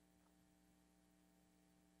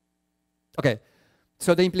 Okay,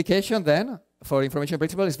 so the implication then for information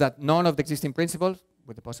principle is that none of the existing principles,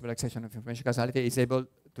 with the possible exception of information causality, is able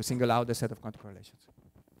to single out the set of quantum correlations.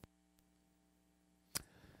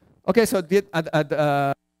 Okay, so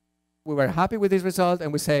we were happy with this result,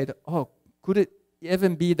 and we said, oh, could it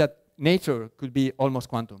even be that nature could be almost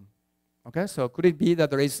quantum? Okay, so could it be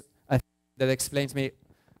that there is a thing that explains me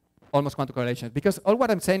almost quantum correlations? Because all what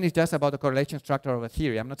I'm saying is just about the correlation structure of a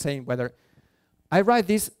theory. I'm not saying whether I write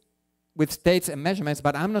this with states and measurements,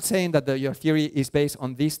 but I'm not saying that your theory is based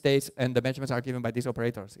on these states and the measurements are given by these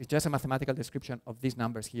operators. It's just a mathematical description of these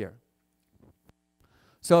numbers here.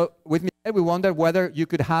 So with Miguel, we wonder whether you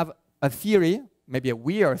could have a theory, maybe a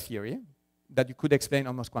weird theory, that you could explain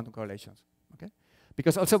almost quantum correlations. Okay?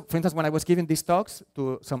 Because also, for instance, when I was giving these talks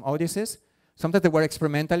to some audiences, sometimes there were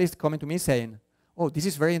experimentalists coming to me saying, oh, this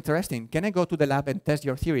is very interesting. Can I go to the lab and test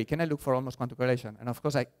your theory? Can I look for almost quantum correlation? And of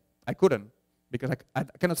course, I couldn't, because I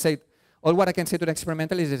cannot say, all what I can say to the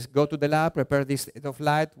experimentalist is go to the lab, prepare this state of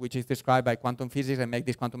light, which is described by quantum physics, and make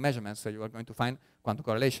these quantum measurements. So you are going to find quantum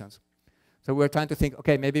correlations. So we're trying to think,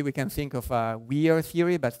 okay, maybe we can think of a weird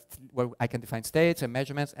theory, but where I can define states and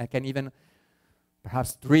measurements, and can even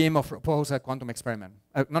perhaps dream of propose a quantum experiment.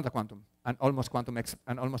 Not a quantum, an almost quantum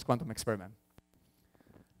experiment.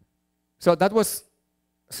 So that was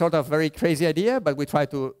sort of very crazy idea, but we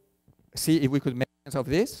tried to see if we could make sense of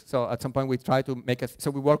this. So at some point we try to make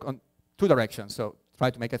so we work on two directions. So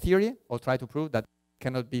try to make a theory or try to prove that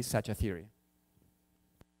cannot be such a theory.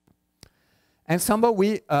 And somehow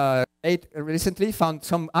we recently found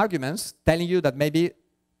some arguments telling you that maybe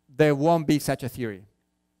there won't be such a theory.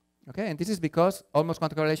 Okay, and this is because almost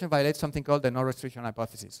quantum correlation violates something called the no-restriction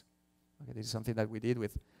hypothesis. Okay, this is something that we did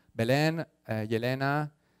with Belen,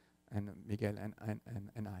 Yelena, and Miguel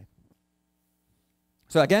and I.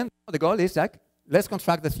 So again, the goal is like, let's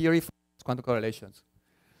construct the theory for quantum correlations.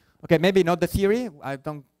 Okay, maybe not the theory.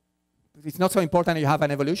 It's not so important you have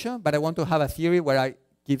an evolution, but I want to have a theory where I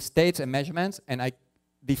give states and measurements, and I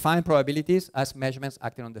define probabilities as measurements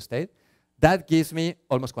acting on the state. That gives me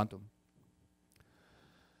almost quantum.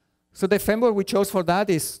 So the framework we chose for that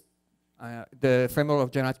is the framework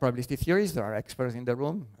of generalized probabilistic theories. There are experts in the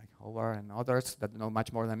room, like Howard and others, that know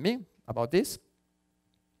much more than me about this.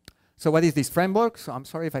 So what is this framework? So I'm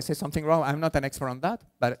sorry if I say something wrong. I'm not an expert on that.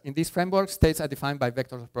 But in this framework, states are defined by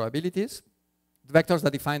vectors of probabilities, vectors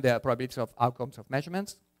that define the probabilities of outcomes of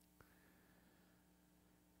measurements.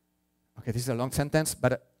 Okay, this is a long sentence,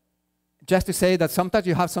 but just to say that sometimes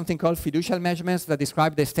you have something called fiducial measurements that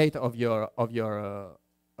describe the state of your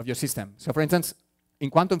system. So for instance, in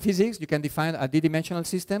quantum physics, you can define a d-dimensional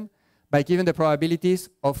system by giving the probabilities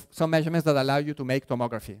of some measurements that allow you to make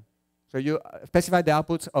tomography. So you specify the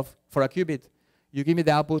outputs of, for a qubit, you give me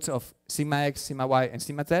the outputs of sigma x, sigma y, and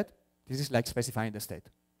sigma z. This is like specifying the state.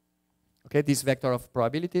 Okay, this vector of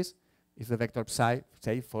probabilities is the vector psi,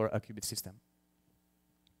 say, for a qubit system.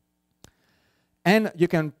 And you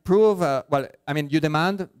can prove, well, I mean, you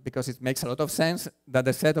demand, because it makes a lot of sense, that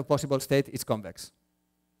the set of possible states is convex.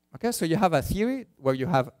 Okay, so you have a theory where you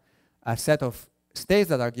have a set of states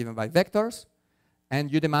that are given by vectors,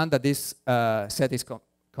 and you demand that this set is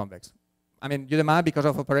convex. I mean, you demand because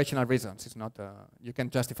of operational reasons. It's not, you can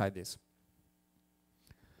justify this.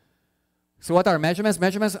 So what are measurements?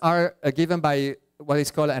 Measurements are given by what is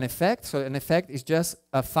called an effect. So an effect is just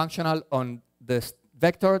a functional on the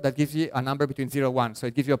vector that gives you a number between 0 and 1. So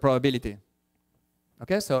it gives you a probability.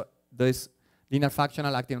 Okay, so this linear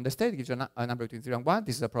fractional acting on the state gives you a number between 0 and 1.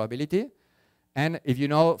 This is a probability. And if you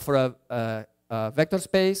know for a vector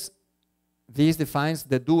space, this defines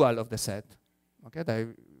the dual of the set. Okay, that I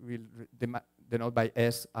will denote by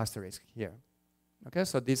S asterisk here. Okay,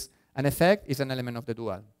 so this, an effect is an element of the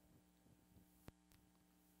dual.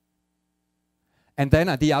 And then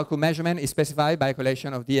a d-outcome measurement is specified by a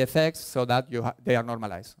collection of d effects so that they are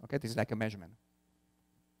normalized. Okay, this is like a measurement.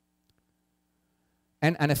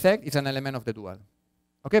 And an effect is an element of the dual.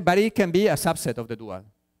 Okay, but it can be a subset of the dual.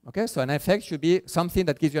 Okay, so an effect should be something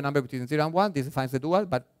that gives you a number between 0 and 1. This defines the dual,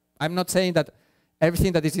 but I'm not saying that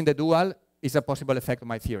everything that is in the dual is a possible effect of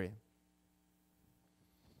my theory.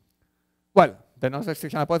 Well, the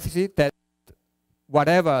non-restriction hypothesis tells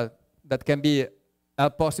whatever that can be a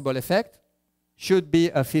possible effect should be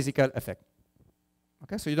a physical effect.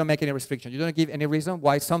 Okay, so you don't make any restriction. You don't give any reason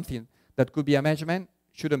why something that could be a measurement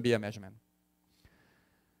shouldn't be a measurement.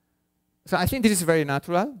 So I think this is very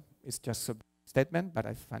natural. It's just a statement, but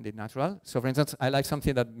I find it natural. So for instance, I like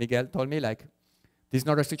something that Miguel told me, like this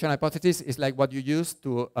non-restriction hypothesis is like what you use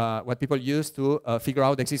to, what people use to figure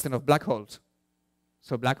out the existence of black holes.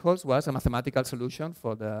 So black holes was a mathematical solution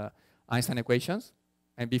for the Einstein equations.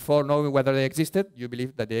 And before knowing whether they existed, you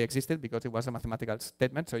believe that they existed because it was a mathematical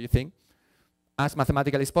statement. So you think, as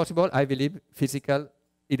mathematical as possible, I believe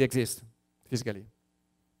it exists physically.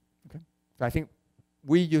 Okay? So I think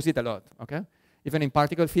we use it a lot. Okay? Even in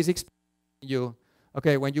particle physics,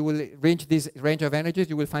 when you will reach this range of energies,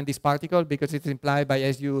 you will find this particle because it's implied by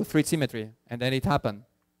SU3 symmetry, and then it happened.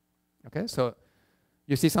 Okay? So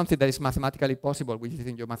you see something that is mathematically possible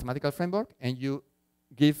within your mathematical framework, and you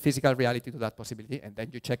give physical reality to that possibility, and then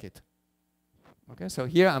you check it. Okay, so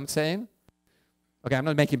here I'm saying, okay, I'm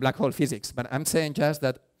not making black hole physics, but I'm saying just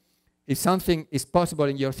that if something is possible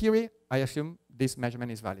in your theory, I assume this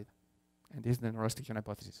measurement is valid. And this is the non-restriction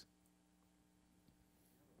hypothesis.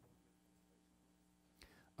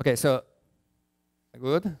 Okay, so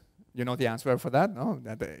good. You know the answer for that, no?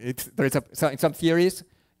 So in some theories,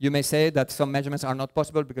 you may say that some measurements are not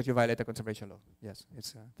possible because you violate the conservation law. Yes,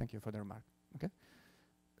 thank you for the remark. Okay.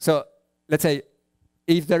 So let's say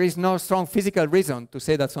if there is no strong physical reason to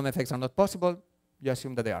say that some effects are not possible, you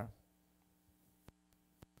assume that they are.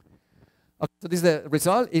 Okay, so the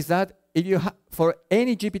result is that if you for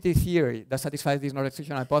any GPT theory that satisfies this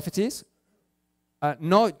non-restriction hypothesis,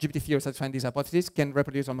 no GPT theory satisfying this hypothesis can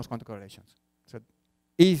reproduce almost quantum correlations. So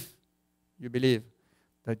if you believe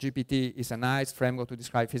that GPT is a nice framework to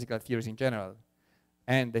describe physical theories in general,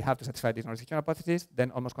 and they have to satisfy this non-restriction hypothesis,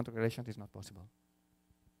 then almost quantum correlation is not possible.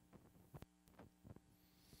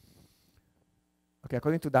 Okay,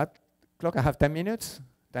 according to that clock, I have 10 minutes.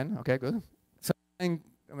 10, okay, good. So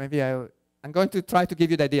maybe I'm going to try to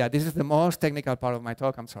give you the idea. This is the most technical part of my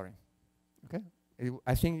talk. I'm sorry. Okay,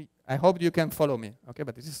 I hope you can follow me. Okay,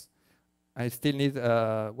 but I still need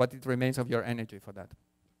what it remains of your energy for that.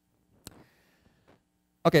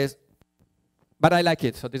 Okay, but I like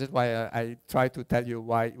it, so this is why I try to tell you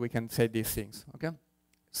why we can say these things. Okay,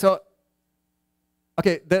 so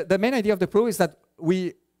the main idea of the proof is that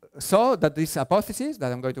we saw that this hypothesis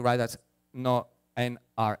that I'm going to write as no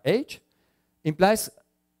NRH implies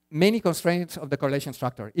many constraints of the correlation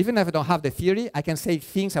structure. Even if I don't have the theory, I can say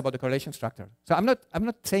things about the correlation structure. So I'm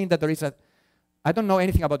not saying that there is I don't know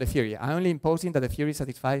anything about the theory. I'm only imposing that the theory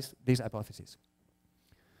satisfies this hypothesis.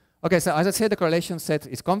 Okay, so as I said, the correlation set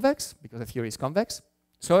is convex because the theory is convex.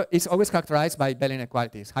 So it's always characterized by Bell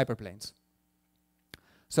inequalities, hyperplanes.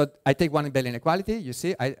 So I take one Bell inequality. You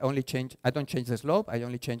see, I don't change the slope. I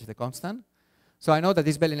only change the constant. So I know that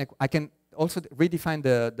this Bell inequality, I can also redefine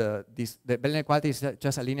the Bell inequality is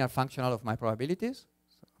just a linear functional of my probabilities.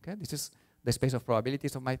 So, okay, this is the space of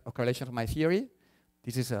probabilities of correlation of my theory.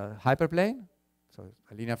 This is a hyperplane, so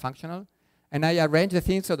a linear functional. And I arrange the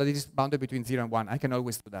things so that it is bounded between 0 and 1. I can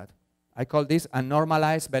always do that. I call this a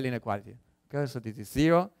normalized Bell inequality. Okay, so this is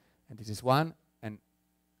 0, and this is 1. And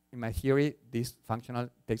in my theory, this functional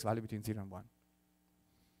takes value between 0 and 1.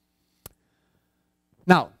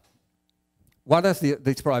 Now, what are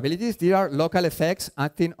these probabilities? These are local effects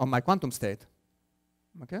acting on my quantum state.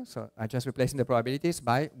 Okay, so I'm just replacing the probabilities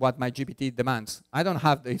by what my GPT demands. I don't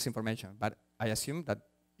have this information, but I assume that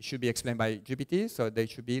it should be explained by GPT, so they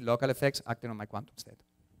should be local effects acting on my quantum state.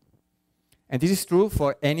 And this is true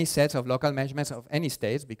for any sets of local measurements of any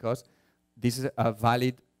states, because this is a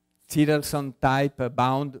valid Titelson type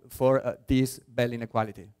bound for this Bell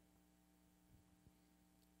inequality.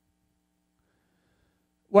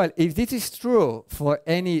 Well, if this is true for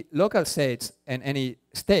any local states and any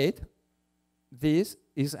state, this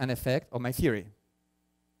is an effect of my theory.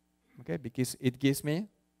 Okay, because it gives me,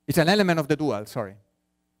 it's an element of the dual, sorry.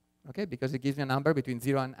 Okay, because it gives me a number between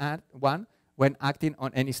 0 and 1 when acting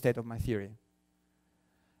on any state of my theory.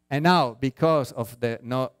 And now, because of the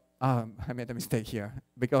I made a mistake here.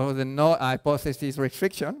 Because of the no hypothesis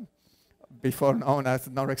restriction, before known as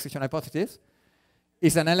non-restriction hypothesis,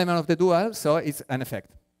 it's an element of the dual, so it's an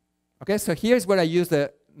effect. Okay, so here's where I use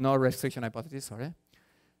the no-restriction hypothesis, sorry,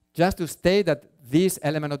 just to state that this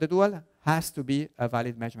element of the dual has to be a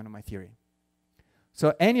valid measurement of my theory.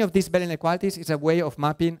 So any of these Bell inequalities is a way of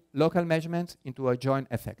mapping local measurements into a joint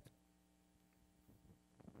effect.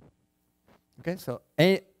 Okay, so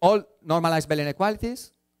all normalized Bell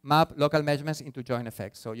inequalities map local measurements into joint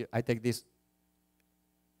effects. So I take these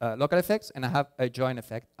local effects and I have a joint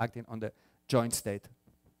effect acting on the joint state.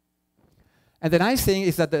 And the nice thing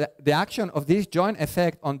is that the action of this joint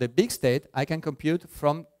effect on the big state I can compute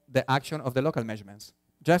from the action of the local measurements.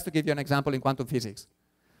 Just to give you an example in quantum physics.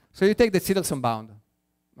 So you take the Titelson bound.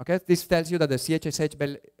 Okay, this tells you that the CHSH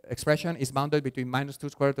Bell expression is bounded between -2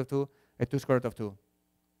 square root of 2 and 2 square root of 2.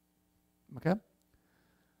 Okay?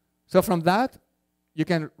 So from that, you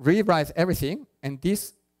can rewrite everything, and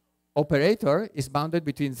this operator is bounded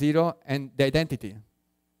between 0 and the identity.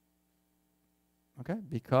 Okay?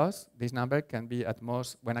 Because this number can be at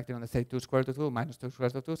most, when acting on the state 2 square root of 2, -2 square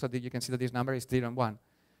root of 2, so that you can see that this number is 0 and 1.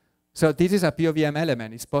 So this is a POVM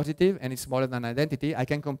element. It's positive and it's smaller than identity. I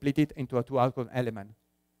can complete it into a 2 outcome element.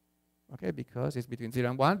 Okay, because it's between 0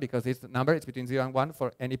 and 1, because this number is between 0 and 1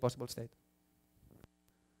 for any possible state.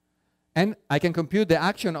 And I can compute the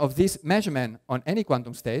action of this measurement on any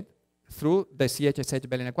quantum state through the CHSH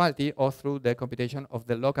Bell inequality or through the computation of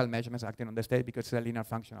the local measurements acting on the state, because it's a linear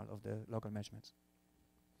functional of the local measurements.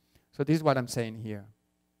 So this is what I'm saying here.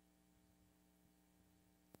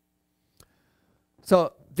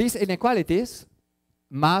 So these inequalities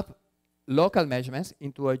map local measurements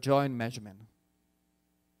into a joint measurement.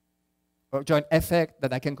 or joint effect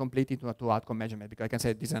that I can complete into a two-outcome measurement, because I can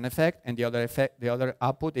say this is an effect, and the other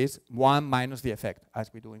output is 1 minus the effect,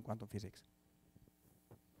 as we do in quantum physics.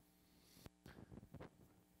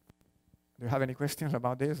 Do you have any questions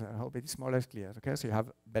about this? I hope it's more or less clear. Okay, so you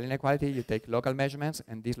have Bell inequality, you take local measurements,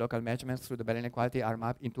 and these local measurements through the Bell inequality are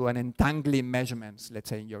mapped into an entangling measurements, let's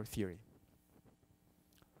say, in your theory.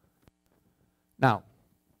 Now,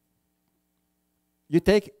 you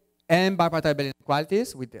take m bipartite Bell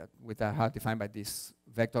inequalities, which are defined by this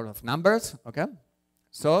vector of numbers, okay?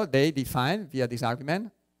 So they define, via this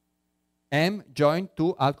argument, m join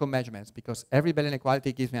two outcome measurements, because every Bell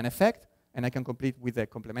inequality gives me an effect, and I can complete with the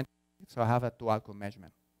complementary. So I have a two-outcome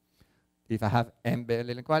measurement. If I have m Bell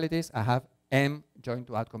inequalities, I have m joint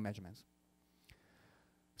two-outcome measurements.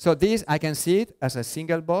 So this, I can see it as a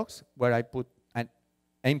single box where I put an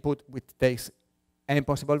input which takes n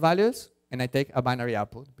possible values, and I take a binary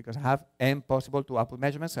output, because I have n possible two-output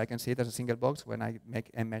measurements, so I can see it as a single box when I make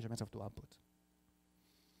n measurements of two outputs.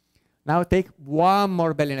 Now take one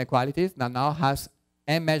more Bell inequality that now has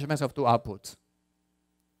n measurements of two outputs.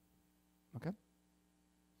 Okay?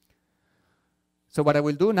 So what I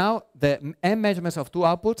will do now, the m measurements of two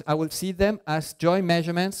outputs, I will see them as joint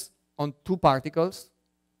measurements on two particles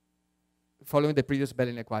following the previous Bell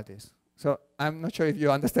inequalities. So I'm not sure if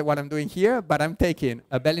you understand what I'm doing here, but I'm taking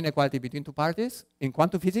a Bell inequality between two parties. In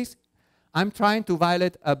quantum physics, I'm trying to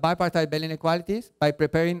violate a bipartite Bell inequalities by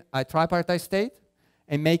preparing a tripartite state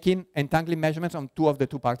and making entangling measurements on two of the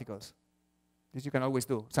two particles. This you can always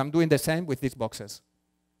do. So I'm doing the same with these boxes.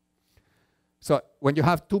 So when you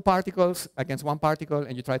have two particles against one particle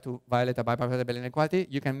and you try to violate a bipartite Bell inequality,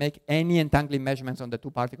 you can make any entangling measurements on the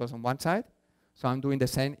two particles on one side. So I'm doing the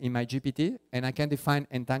same in my GPT, and I can define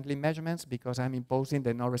entangling measurements because I'm imposing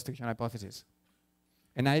the no-restriction hypothesis.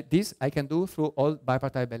 And this I can do through all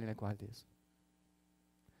bipartite Bell inequalities.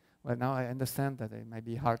 Well, now I understand that it might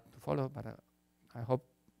be hard to follow, but I hope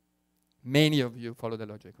many of you follow the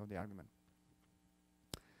logic of the argument.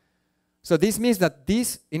 So this means that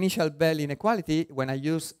this initial Bell inequality, when I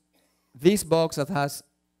use this box that has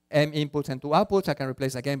m inputs and two outputs, I can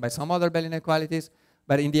replace again by some other Bell inequalities,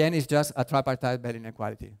 but in the end it's just a tripartite Bell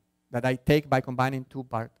inequality that I take by combining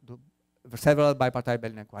several bipartite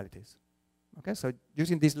Bell inequalities. Okay, so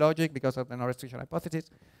using this logic, because of the no-restriction hypothesis,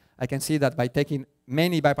 I can see that by taking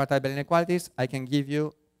many bipartite Bell inequalities, I can give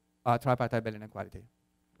you a tripartite Bell inequality.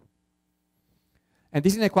 And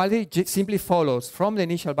this inequality simply follows from the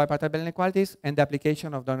initial bipartite Bell inequalities and the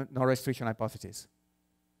application of the no-restriction hypothesis.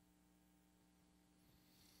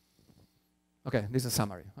 Okay, this is a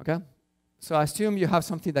summary, okay? So assume you have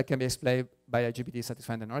something that can be explained by a GPT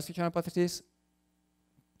satisfying the no-restriction hypothesis.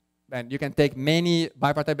 And you can take many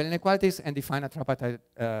bipartite Bell inequalities and define a tripartite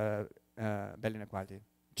Bell inequality,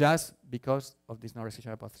 just because of this no-restriction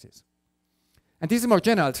hypothesis. And this is more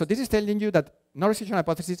general. So this is telling you that no-restriction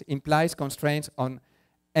hypothesis implies constraints on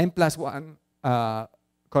n+1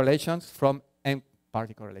 correlations from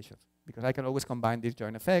n-party correlations, because I can always combine these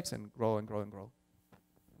joint effects and grow and grow and grow.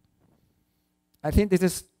 I think this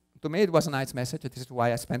is, to me, it was a nice message. This is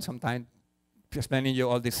why I spent some time explaining you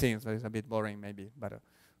all these things. That is a bit boring, maybe, but I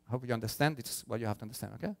hope you understand. This is what you have to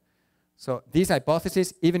understand, okay? So this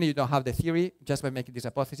hypothesis, even if you don't have the theory, just by making this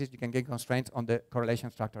hypothesis, you can get constraints on the correlation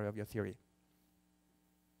structure of your theory.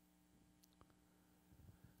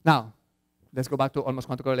 Now, let's go back to almost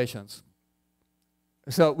quantum correlations.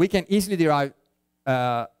 So we can easily derive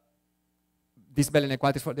these Bell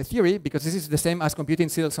inequalities for the theory, because this is the same as computing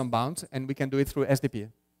Searle-Sum bounds, and we can do it through SDP.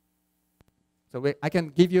 So I can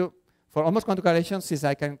give you, for almost quantum correlations, since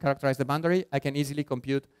I can characterize the boundary, I can easily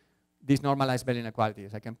compute these normalized Bell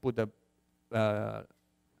inequalities. I can put the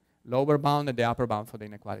lower bound and the upper bound for the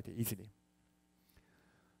inequality easily.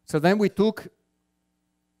 So then we took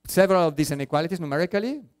several of these inequalities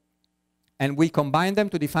numerically, and we combined them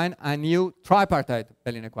to define a new tripartite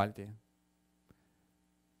Bell inequality.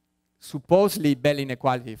 Supposedly Bell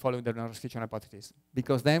inequality following the no-restriction hypothesis,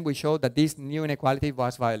 because then we showed that this new inequality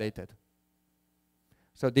was violated.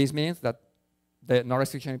 So this means that the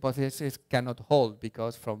no-restriction hypothesis cannot hold,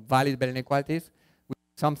 because from valid Bell inequalities,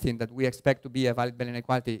 something that we expect to be a valid Bell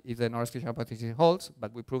inequality if the no-restriction hypothesis holds,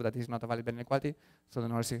 but we prove that this is not a valid Bell inequality, so the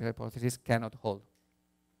no-restriction hypothesis cannot hold.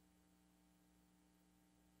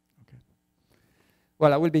 Okay.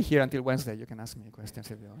 Well, I will be here until Wednesday. You can ask me questions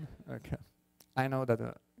if you want. Okay. I know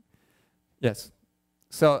that. Yes.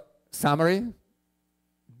 So summary,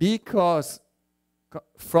 because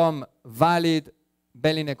from valid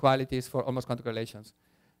Bell inequalities for almost quantum correlations,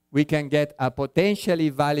 we can get a potentially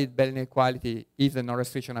valid Bell inequality if the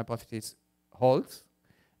no-restriction hypothesis holds.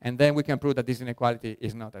 And then we can prove that this inequality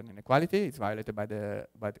is not an inequality. It's violated by the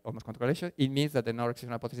almost quantum correlation. It means that the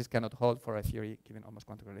no-restriction hypothesis cannot hold for a theory given almost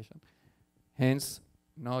quantum correlation. Hence,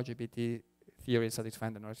 no GPT theory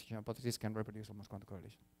satisfying the no-restriction hypothesis can reproduce almost quantum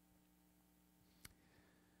correlation.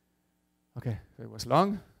 Okay, so it was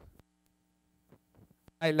long.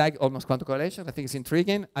 I like almost quantum correlation. I think it's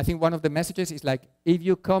intriguing. I think one of the messages is like, if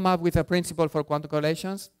you come up with a principle for quantum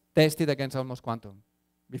correlations, test it against almost quantum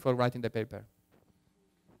before writing the paper.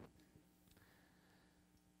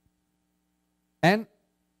 And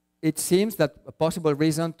it seems that a possible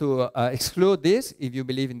reason to exclude this, if you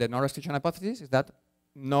believe in the no-restriction hypothesis, is that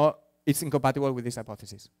it's incompatible with this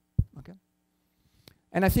hypothesis. Okay?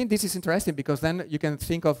 And I think this is interesting because then you can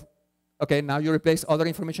think of, okay, now you replace other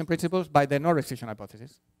information principles by the no-restriction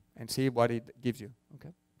hypothesis and see what it gives you.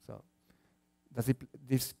 Okay? So does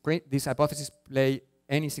this hypothesis play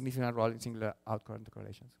any significant role in singular outcome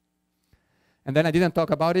correlations? And then I didn't talk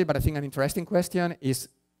about it, but I think an interesting question is,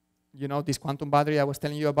 you know, this quantum boundary I was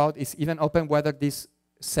telling you about is even open whether this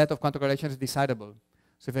set of quantum correlations is decidable.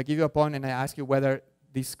 So if I give you a point and I ask you whether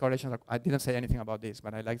these correlations are, I didn't say anything about this,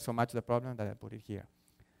 but I liked so much the problem that I put it here.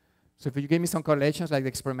 So if you give me some correlations like the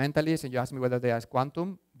experimentalists and you ask me whether they are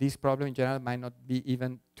quantum, this problem in general might not be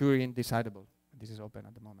even Turing decidable. This is open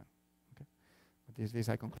at the moment. Okay? But this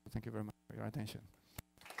I conclude. Thank you very much for your attention.